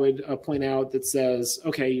that I would point out that says,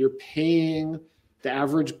 okay, you're paying the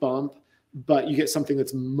average bump, but you get something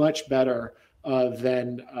that's much better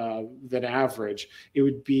than average. It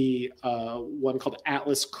would be one called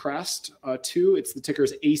Atlas Crest 2. It's the ticker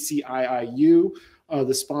is ACIIU.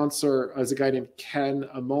 The sponsor is a guy named Ken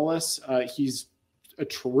Mullis. He's a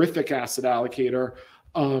terrific asset allocator.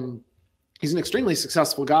 He's an extremely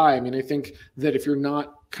successful guy. I mean, I think that if you're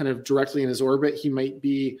not kind of directly in his orbit, he might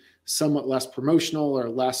be somewhat less promotional or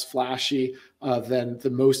less flashy than the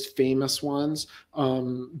most famous ones.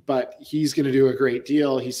 But he's going to do a great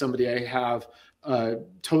deal. He's somebody I have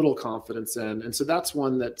total confidence in. And so that's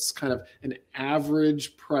one that's kind of an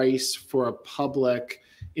average price for a public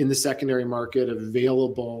in the secondary market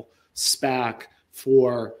available SPAC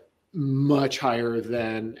for much higher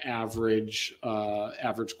than average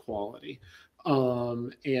quality. So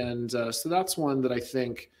that's one that I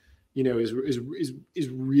think, you know, is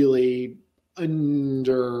really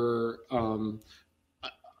underknown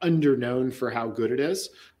for how good it is.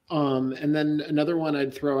 And then another one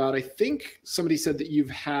I'd throw out, I think somebody said that you've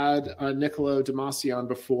had Nicolo Damasio on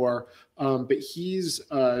before, but he's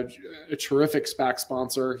a terrific SPAC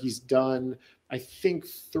sponsor. He's done, I think,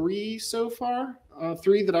 3 so far,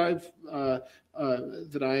 3 that I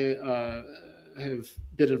have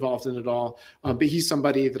been involved in at all. But he's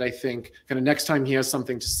somebody that I think kind of next time he has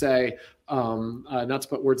something to say, not to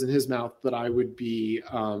put words in his mouth, but I would be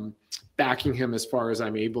backing him as far as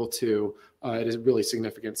I'm able to at a really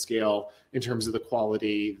significant scale in terms of the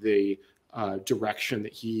quality, the direction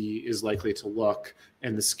that he is likely to look,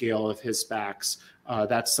 and the scale of his SPACs.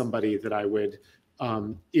 That's somebody that I would,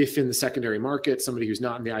 if in the secondary market, somebody who's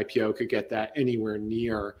not in the IPO could get that anywhere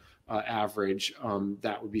near average,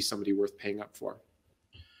 that would be somebody worth paying up for.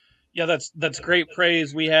 Yeah, that's great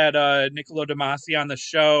praise. We had Nicolo Damasio on the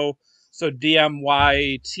show. So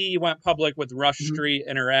DMYT went public with Rush Street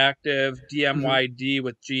Interactive, DMYD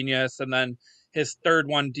with Genius, and then his third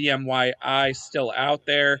one, DMYI, still out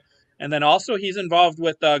there. And then also he's involved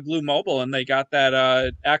with Glue Mobile, and they got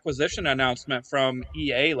that acquisition announcement from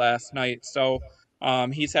EA last night. So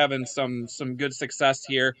he's having some good success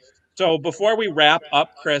here. So before we wrap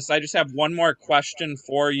up, Chris, I just have one more question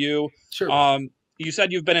for you. Sure. You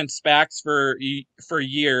said you've been in SPACs for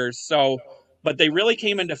years, so but they really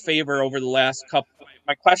came into favor over the last couple.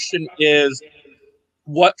 My question is,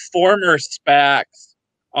 what former SPACs,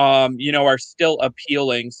 are still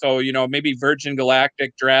appealing? So, maybe Virgin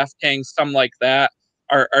Galactic, DraftKings, some like that.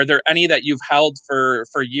 Are there any that you've held for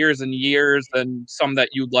years and years, and some that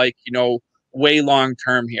you'd like, way long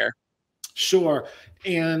term here? Sure.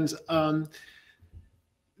 And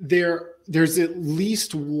there's at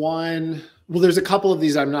least one. Well, there's a couple of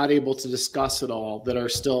these I'm not able to discuss at all that are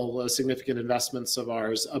still significant investments of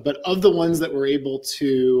ours. But of the ones that we're able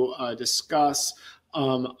to discuss,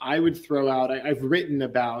 I would throw out, I've written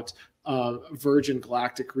about Virgin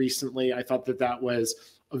Galactic recently. I thought that was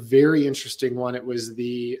a very interesting one. It was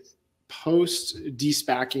the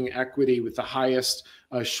post-de-SPACing equity with the highest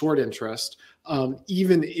short interest.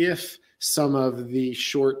 Even if some of the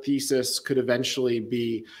short thesis could eventually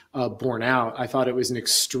be borne out, I thought it was an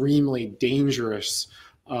extremely dangerous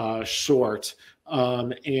short.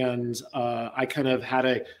 I kind of had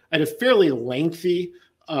a fairly lengthy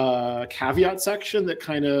caveat section that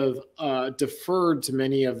kind of deferred to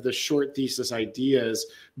many of the short thesis ideas.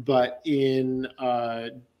 But in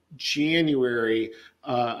January,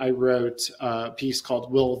 I wrote a piece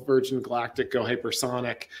called "Will Virgin Galactic Go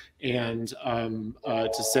Hypersonic?" and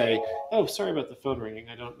to say, oh, sorry about the phone ringing.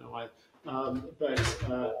 I don't know why,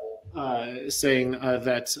 saying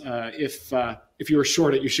that if you were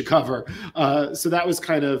short it, you should cover. So that was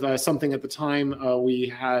kind of something at the time we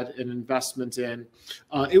had an investment in.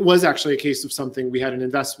 It was actually a case of something we had an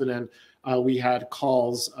investment in. We had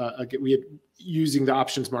calls. We had using the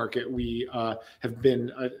options market. We have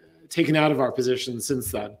been taken out of our position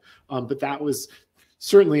since then. But that was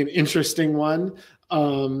certainly an interesting one.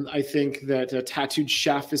 I think that Tattooed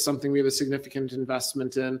Chef is something we have a significant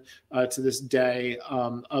investment in to this day.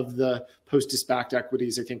 Of the post-SPAC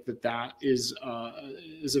equities, I think that is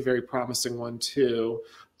a very promising one too.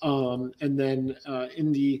 And then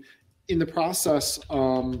in the process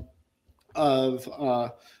of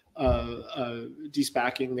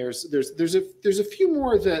de-SPACing, there's a few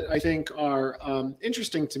more that I think are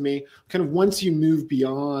interesting to me. Kind of once you move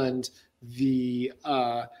beyond the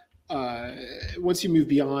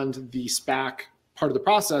SPAC part of the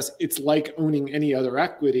process, it's like owning any other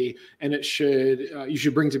equity, and you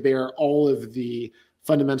should bring to bear all of the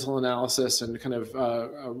fundamental analysis and kind of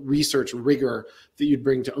research rigor that you'd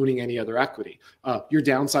bring to owning any other equity. Your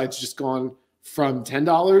downside's just gone from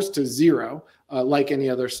 $10 to zero, like any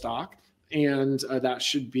other stock. And that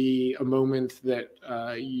should be a moment that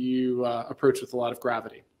you approach with a lot of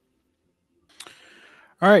gravity.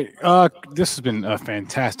 All right. This has been a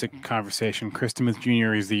fantastic conversation. Chris DeMuth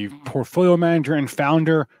Jr. is the portfolio manager and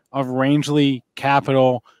founder of Rangeley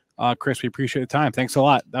Capital. Chris, we appreciate the time. Thanks a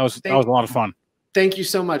lot. That was a lot of fun. Thank you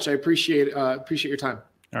so much. I appreciate your time.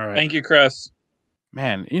 All right. Thank you, Chris.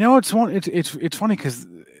 Man, it's funny because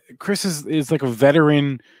Chris is like a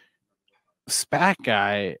veteran SPAC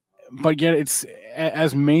guy, but yet it's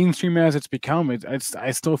as mainstream as it's become.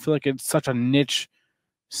 I still feel like it's such a niche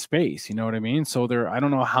space. You know what I mean? So I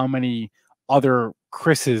don't know how many other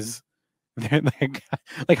Chris's,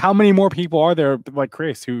 like how many more people are there like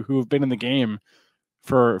Chris who have been in the game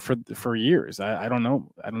for years. I don't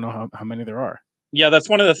know. I don't know how many there are. Yeah, that's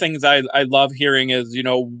one of the things I love hearing is,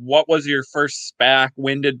 what was your first SPAC?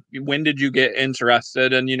 When did you get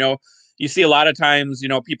interested? And, you see a lot of times,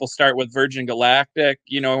 people start with Virgin Galactic,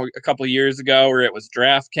 a couple of years ago, or it was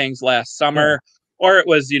DraftKings last summer, or it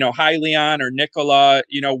was, Hyliion or Nikola.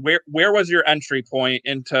 Where was your entry point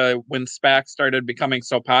into when SPAC started becoming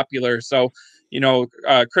so popular? So,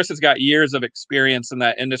 Chris has got years of experience in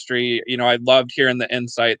that industry. I loved hearing the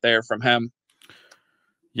insight there from him.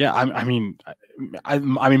 Yeah, I mean,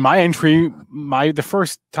 my entry, the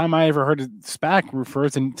first time I ever heard of SPAC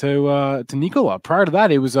refers to Nikola. Prior to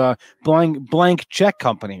that, it was a blank check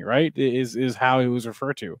company, right? Is how it was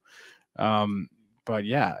referred to. But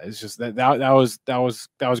yeah, it's just that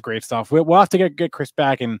was great stuff. We'll have to get Chris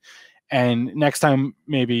back, and next time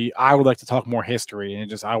maybe I would like to talk more history, and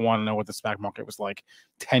I want to know what the SPAC market was like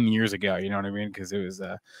 10 years ago. You know what I mean? Because it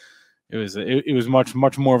was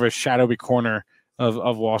much more of a shadowy corner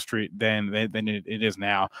of Wall Street than it is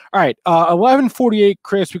now. All right, 11:48,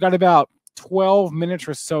 Chris. We got about 12 minutes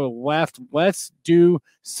or so left. Let's do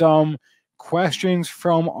some questions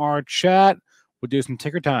from our chat. We'll do some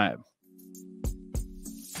ticker time.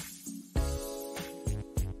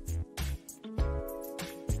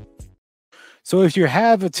 So if you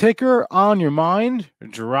have a ticker on your mind,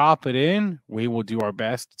 drop it in. We will do our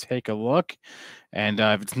best to take a look. And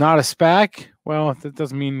if it's not a SPAC, well, that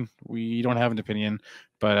doesn't mean we don't have an opinion,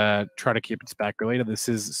 but try to keep it SPAC related. This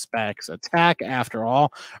is SPAC's attack after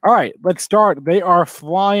all. All right, let's start. They are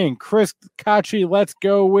flying. Chris, Katje, let's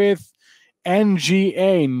go with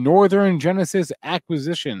NGA, Northern Genesis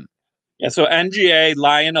Acquisition. Yeah, so NGA,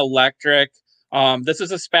 Lion Electric. This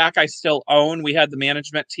is a SPAC I still own. We had the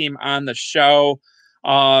management team on the show.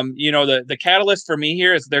 The catalyst for me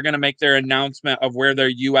here is they're going to make their announcement of where their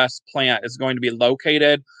U.S. plant is going to be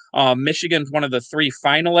located. Michigan's one of the 3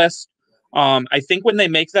 finalists. I think when they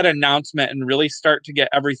make that announcement and really start to get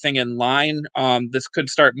everything in line, this could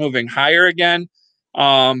start moving higher again.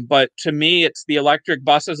 But to me, it's the electric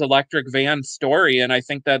buses, electric van story. And I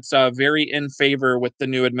think that's very in favor with the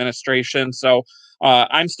new administration. So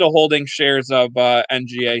I'm still holding shares of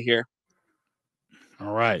NGA here.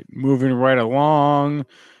 All right, moving right along.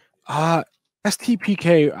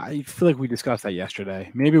 STPK, I feel like we discussed that yesterday.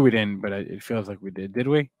 Maybe we didn't, but it feels like we did. Did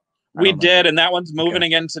we? We did, and that one's moving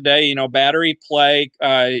again today. Battery play,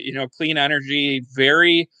 clean energy,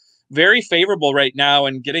 very, very favorable right now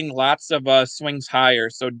and getting lots of swings higher.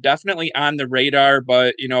 So definitely on the radar,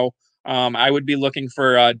 but, I would be looking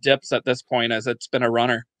for dips at this point as it's been a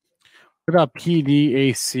runner. What about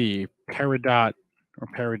PDAC, Peridot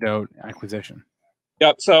acquisition?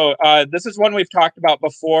 Yep. So this is one we've talked about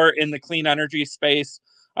before in the clean energy space.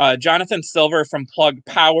 Jonathan Silver from Plug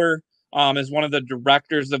Power is one of the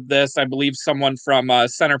directors of this. I believe someone from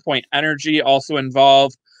Centerpoint Energy also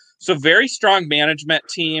involved. So very strong management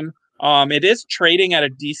team. It is trading at a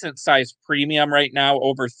decent sized premium right now,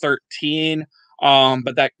 over 13.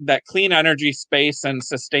 But that clean energy space and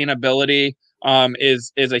sustainability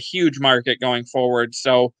is a huge market going forward.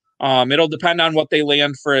 So it'll depend on what they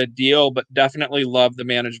land for a deal, but definitely love the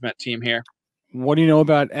management team here. What do you know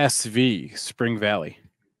about SV, Spring Valley?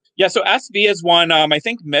 Yeah, so SV is one I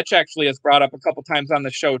think Mitch actually has brought up a couple times on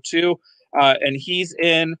the show too, and he's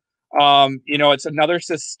in. It's another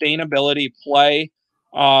sustainability play.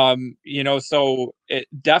 So it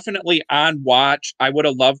definitely on watch. I would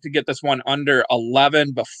have loved to get this one under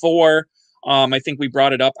 11 before. I think we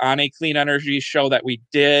brought it up on a clean energy show that we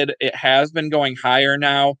did. It has been going higher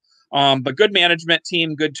now, but good management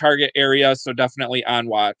team, good target area, so definitely on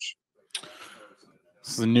watch.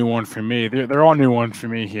 This is a new one for me. They're all new ones for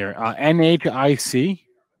me here. NHIC,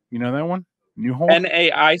 you know that one? New Hold?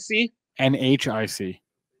 NAIC? NHIC.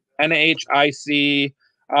 NHIC.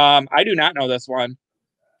 I do not know this one.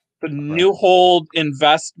 The New Hold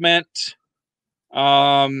investment.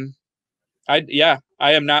 I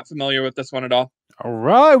am not familiar with this one at all. All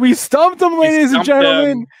right, we stumped him, ladies and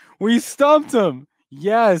gentlemen. We stumped him.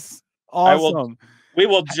 Yes, awesome. We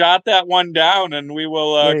will jot that one down, and we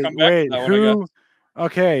will come back to that one, I guess.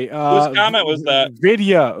 Okay. Whose comment was that?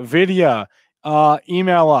 Vidya.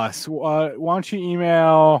 Email us. Why don't you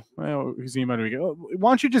email? Well, whose email do we get?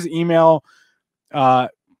 Why don't you just email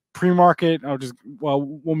pre-market?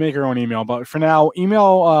 We'll make our own email, but for now,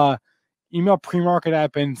 email pre-market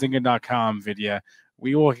at benzinga.com. Vidya.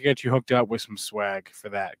 We will get you hooked up with some swag for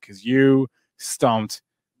that because you stumped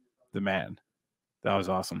the man. That was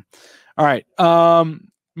awesome. All right.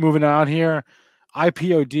 Moving on here.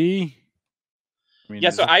 IPOD.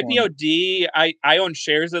 So IPOD, I own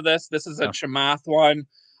shares of this. This is a Chamath one.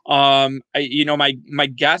 My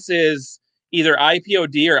guess is either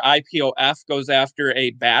IPOD or IPOF goes after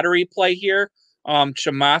a battery play here.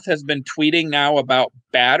 Chamath has been tweeting now about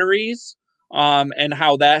batteries and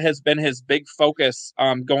how that has been his big focus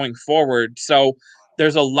going forward. So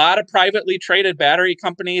there's a lot of privately traded battery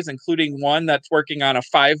companies, including one that's working on a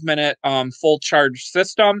 5-minute full charge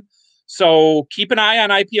system. So keep an eye on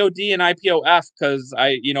IPOD and IPOF because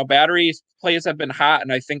battery plays have been hot,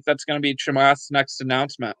 and I think that's going to be Chamath's next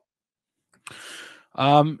announcement.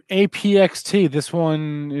 APXT, this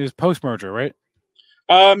one is post-merger, right?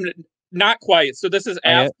 Not quite. So this is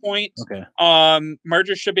AvePoint. Okay.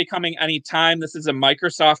 Merger should be coming anytime. This is a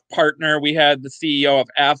Microsoft partner. We had the CEO of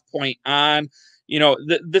AvePoint on.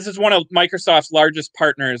 This is one of Microsoft's largest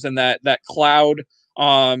partners in that cloud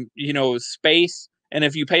space. And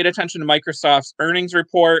if you paid attention to Microsoft's earnings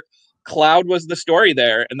report, cloud was the story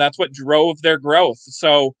there, and that's what drove their growth.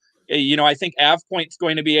 So, I think AvePoint's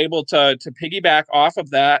going to be able to piggyback off of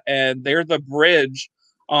that, and they're the bridge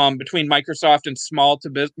between Microsoft and small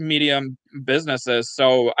to medium businesses.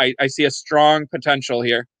 So I see a strong potential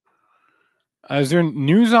here. Is there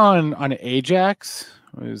news on Ajax?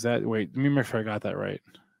 Is that wait? Let me make sure I got that right.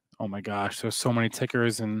 Oh my gosh, there's so many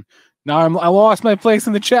tickers, and now I lost my place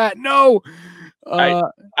in the chat. No.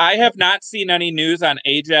 I have not seen any news on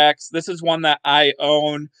Ajax. This is one that I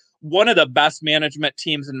own. One of the best management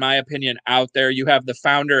teams, in my opinion, out there. You have the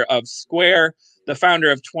founder of Square, the founder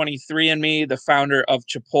of 23andMe, the founder of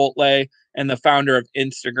Chipotle, and the founder of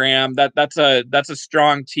Instagram. That's a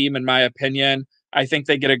strong team, in my opinion. I think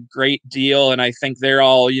they get a great deal, and I think they're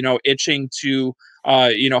all itching to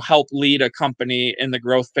help lead a company in the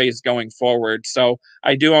growth phase going forward. So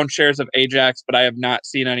I do own shares of Ajax, but I have not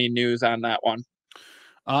seen any news on that one.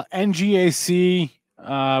 NGAC,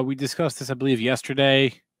 we discussed this, I believe,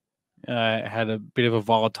 yesterday. Had a bit of a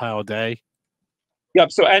volatile day.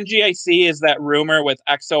 Yep. So NGAC is that rumor with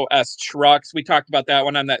XOS trucks. We talked about that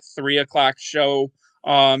one on that 3:00 show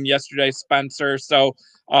yesterday, Spencer. So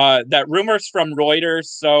that rumor's from Reuters.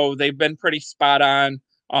 So they've been pretty spot on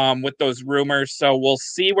with those rumors. So we'll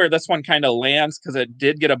see where this one kind of lands because it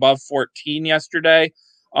did get above 14 yesterday.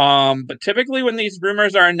 But typically when these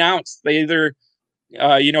rumors are announced, they either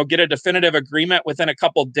get a definitive agreement within a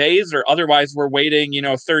couple days, or otherwise we're waiting,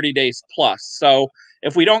 30 days plus. So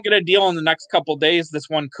if we don't get a deal in the next couple days, this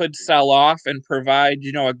one could sell off and provide,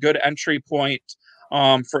 a good entry point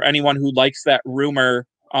for anyone who likes that rumor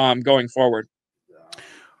going forward.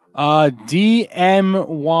 DMYD,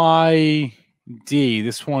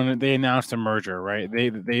 this one, they announced a merger, right?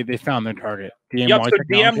 They found their target.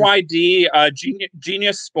 DMYD,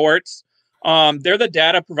 Genius Sports. They're the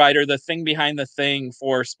data provider, the thing behind the thing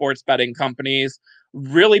for sports betting companies.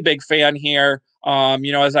 Really big fan here.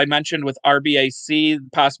 As I mentioned with RBAC,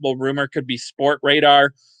 possible rumor could be Sport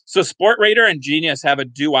Radar. So Sport Radar and Genius have a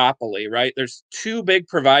duopoly, right? There's two big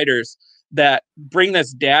providers that bring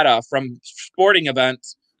this data from sporting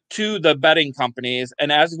events to the betting companies.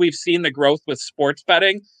 And as we've seen the growth with sports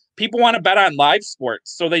betting, people want to bet on live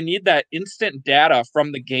sports. So they need that instant data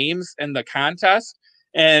from the games and the contest.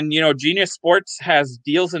 And, Genius Sports has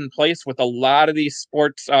deals in place with a lot of these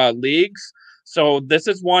sports leagues. So this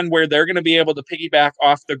is one where they're going to be able to piggyback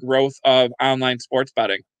off the growth of online sports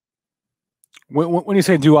betting. when you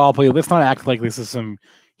say duopoly, let's not act like this is some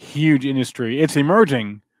huge industry. It's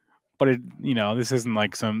emerging, but this isn't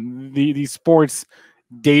like the sports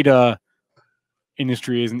data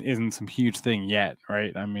industry isn't some huge thing yet,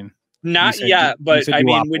 right? I mean, not yet, but I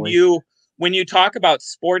mean, when you talk about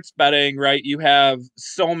sports betting, right, you have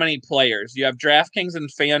so many players. You have DraftKings and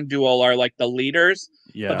FanDuel are like the leaders,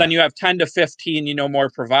 but then you have 10 to 15, more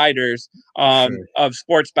providers of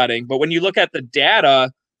sports betting. But when you look at the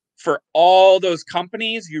data for all those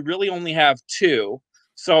companies, you really only have 2.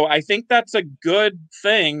 So I think that's a good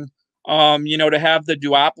thing, to have the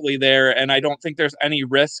duopoly there. And I don't think there's any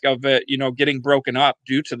risk of it, getting broken up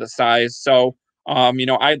due to the size. So, I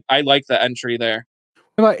like the entry there.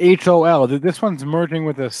 What about HOL? This one's merging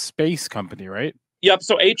with a space company, right? Yep.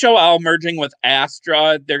 So HOL merging with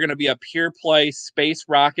Astra. They're going to be a pure play space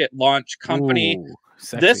rocket launch company. Ooh,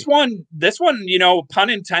 this one, pun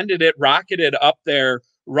intended, it rocketed up there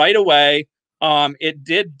right away. It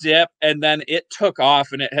did dip and then it took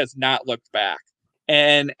off and it has not looked back.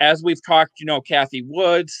 And as we've talked, Cathie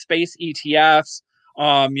Wood, space ETFs,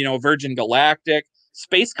 Virgin Galactic,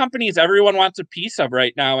 space companies, everyone wants a piece of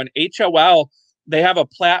right now. And HOL, they have a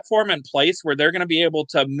platform in place where they're going to be able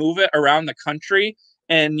to move it around the country.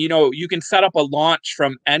 And, you can set up a launch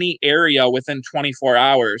from any area within 24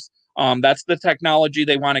 hours. That's the technology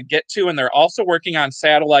they want to get to. And they're also working on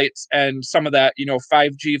satellites and some of that,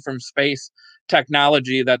 5G from space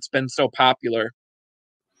technology that's been so popular.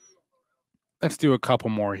 Let's do a couple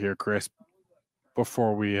more here, Chris,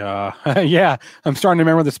 before we yeah, I'm starting to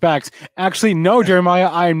remember the SPACs. Actually, no, Jeremiah,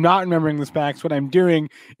 I'm not remembering the SPACs. What I'm doing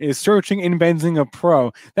is searching in Benzinga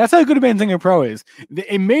Pro. That's how good Benzinga Pro is.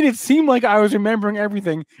 It made it seem like I was remembering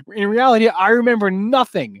everything. In reality, I remember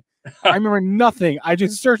nothing. I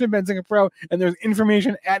just searched in Benzinga Pro and there's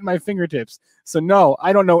information at my fingertips. So no,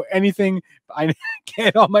 I don't know anything. I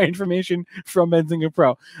get all my information from Benzinga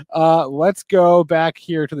Pro. Let's go back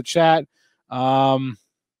here to the chat. What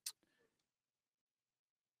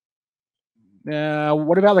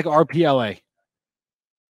about like RPLA?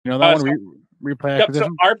 That one replay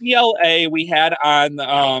acquisition? So RPLA, we had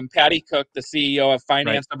on Patty Cook, the CEO of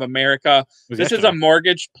Finance of America. This is a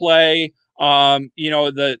mortgage play. I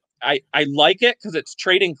like it because it's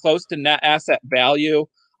trading close to net asset value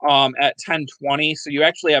at 10.20. So you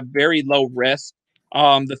actually have very low risk.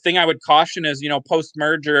 The thing I would caution is, post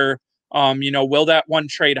merger, will that one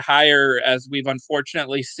trade higher, as we've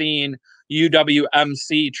unfortunately seen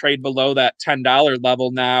UWMC trade below that $10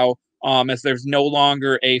 level now, as there's no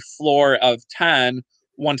longer a floor of 10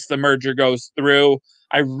 once the merger goes through.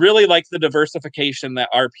 I really like the diversification that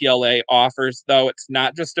RPLA offers, though. It's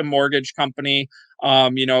not just a mortgage company,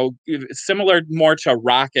 similar more to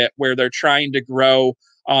Rocket, where they're trying to grow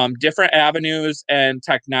different avenues and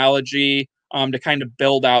technology to kind of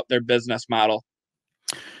build out their business model.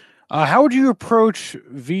 How would you approach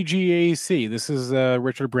VGAC? This is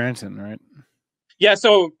Richard Branson, right? Yeah,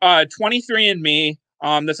 so 23andMe,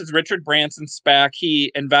 this is Richard Branson's SPAC.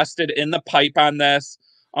 He invested in the PIPE on this.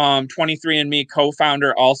 23andMe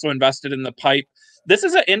co-founder also invested in the PIPE. This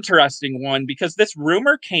is an interesting one because this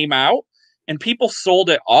rumor came out and people sold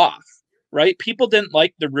it off, right? People didn't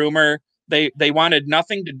like the rumor. They wanted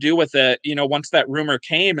nothing to do with it, once that rumor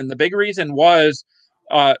came. And the big reason was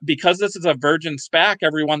because this is a Virgin SPAC,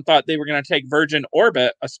 everyone thought they were going to take Virgin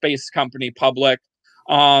Orbit, a space company, public.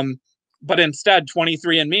 But instead,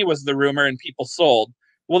 23andMe was the rumor and people sold.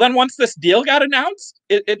 Well, then once this deal got announced,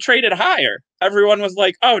 it traded higher. Everyone was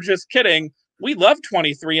like, oh, just kidding. We love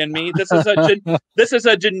 23andMe. This is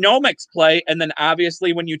a genomics play. And then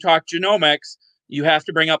obviously when you talk genomics, you have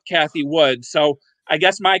to bring up Cathie Wood. So I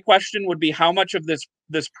guess my question would be, how much of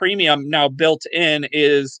this premium now built in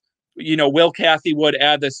is, will Cathie Wood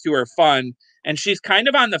add this to her fund? And she's kind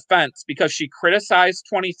of on the fence because she criticized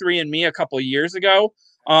 23andMe a couple of years ago,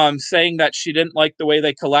 saying that she didn't like the way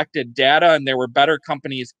they collected data and there were better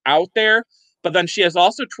companies out there. But then she has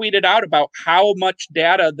also tweeted out about how much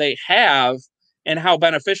data they have and how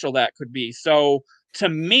beneficial that could be. So to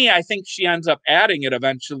me, I think she ends up adding it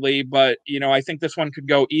eventually. But, I think this one could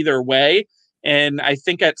go either way. And I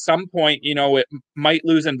think at some point, it might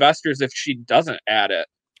lose investors if she doesn't add it.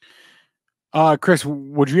 Chris,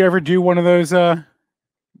 would you ever do one of those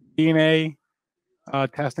DNA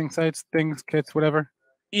testing sites, things, kits, whatever?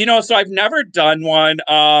 So I've never done one.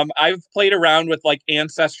 I've played around with like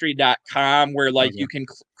ancestry.com where you can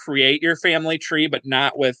create your family tree, but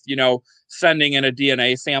not with, sending in a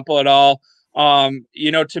DNA sample at all.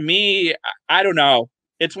 To me, I don't know.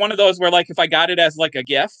 It's one of those where if I got it as like a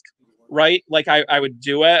gift, right? I would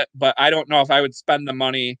do it, but I don't know if I would spend the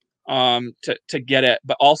money to get it.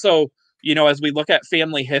 But also as we look at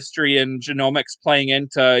family history and genomics playing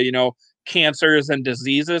into, cancers and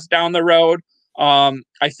diseases down the road,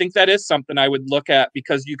 I think that is something I would look at,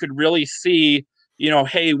 because you could really see,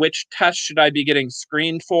 hey, which test should I be getting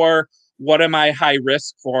screened for? What am I high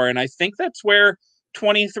risk for? And I think that's where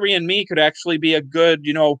 23andMe could actually be a good,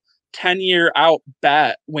 10-year out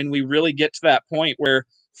bet when we really get to that point where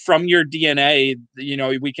from your DNA,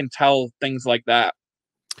 we can tell things like that.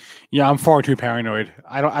 Yeah, I'm far too paranoid.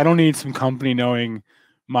 I don't need some company knowing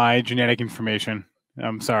my genetic information.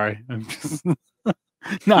 I'm sorry. I'm just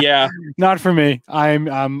not for me.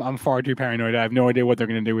 I'm far too paranoid. I have no idea what they're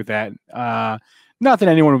going to do with that. Not that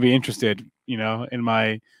anyone would be interested, in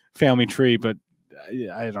my family tree, but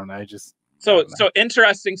I don't know. So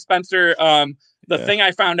interesting, Spencer. The thing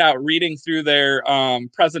I found out reading through their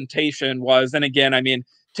presentation was, and again, I mean,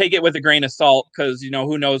 take it with a grain of salt, because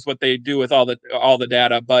who knows what they do with all the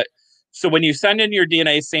data. But so when you send in your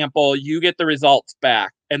DNA sample, you get the results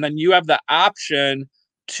back, and then you have the option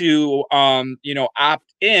to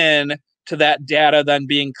opt in to that data then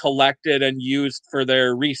being collected and used for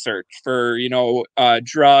their research for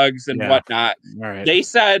drugs and whatnot. Right. They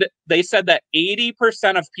said that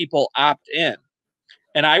 80% of people opt in.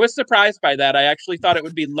 And I was surprised by that. I actually thought it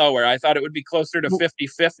would be lower. I thought it would be closer to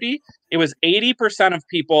 50-50. It was 80% of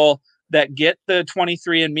people that get the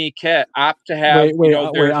 23andMe kit opt to have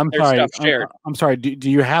their stuff shared. I'm sorry. Do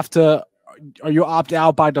you have to? Are you opt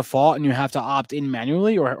out by default and you have to opt in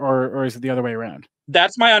manually, or is it the other way around?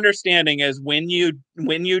 That's my understanding. Is when you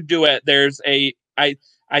do it, there's I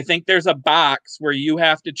think there's a box where you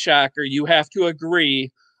have to check or you have to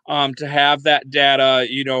agree to have that data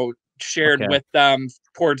shared with them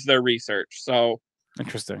towards their research. So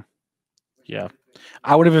interesting. Yeah,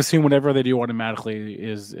 I would have assumed whatever they do automatically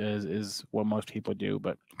is what most people do,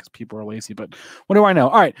 but because people are lazy. But what do I know?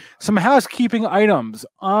 All right, some housekeeping items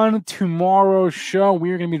on tomorrow's show.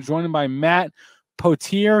 We are going to be joined by Matt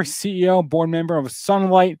Potier, CEO, board member of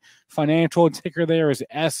Sunlight Financial. Ticker there is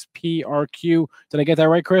SPRQ. Did I get that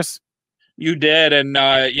right, Chris? You did, and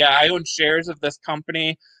I own shares of this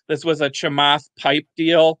company. This was a Chamath pipe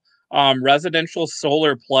deal, residential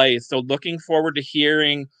solar play. So looking forward to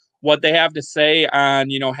hearing what they have to say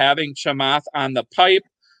on, having Chamath on the pipe,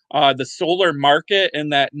 the solar market,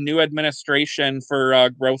 and that new administration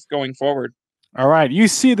for growth going forward. All right. You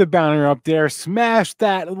see the banner up there. Smash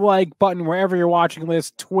that like button wherever you're watching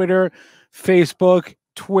this. Twitter, Facebook,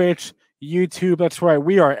 Twitch, YouTube. That's right.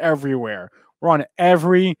 We are everywhere. We're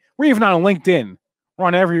even on LinkedIn. We're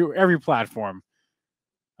on every platform.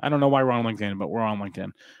 I don't know why we're on LinkedIn, but we're on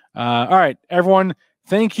LinkedIn. All right, everyone.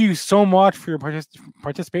 Thank you so much for your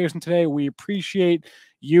participation today. We appreciate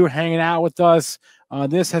you hanging out with us.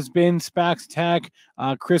 This has been SPAC Attack.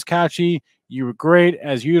 Chris Katje, you were great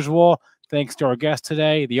as usual. Thanks to our guest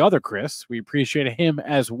today, the other Chris. We appreciate him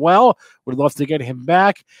as well. Would love to get him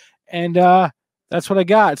back. And that's what I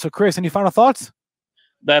got. So, Chris, any final thoughts?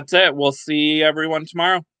 That's it. We'll see everyone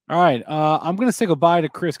tomorrow. All right. I'm going to say goodbye to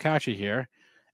Chris Katje here.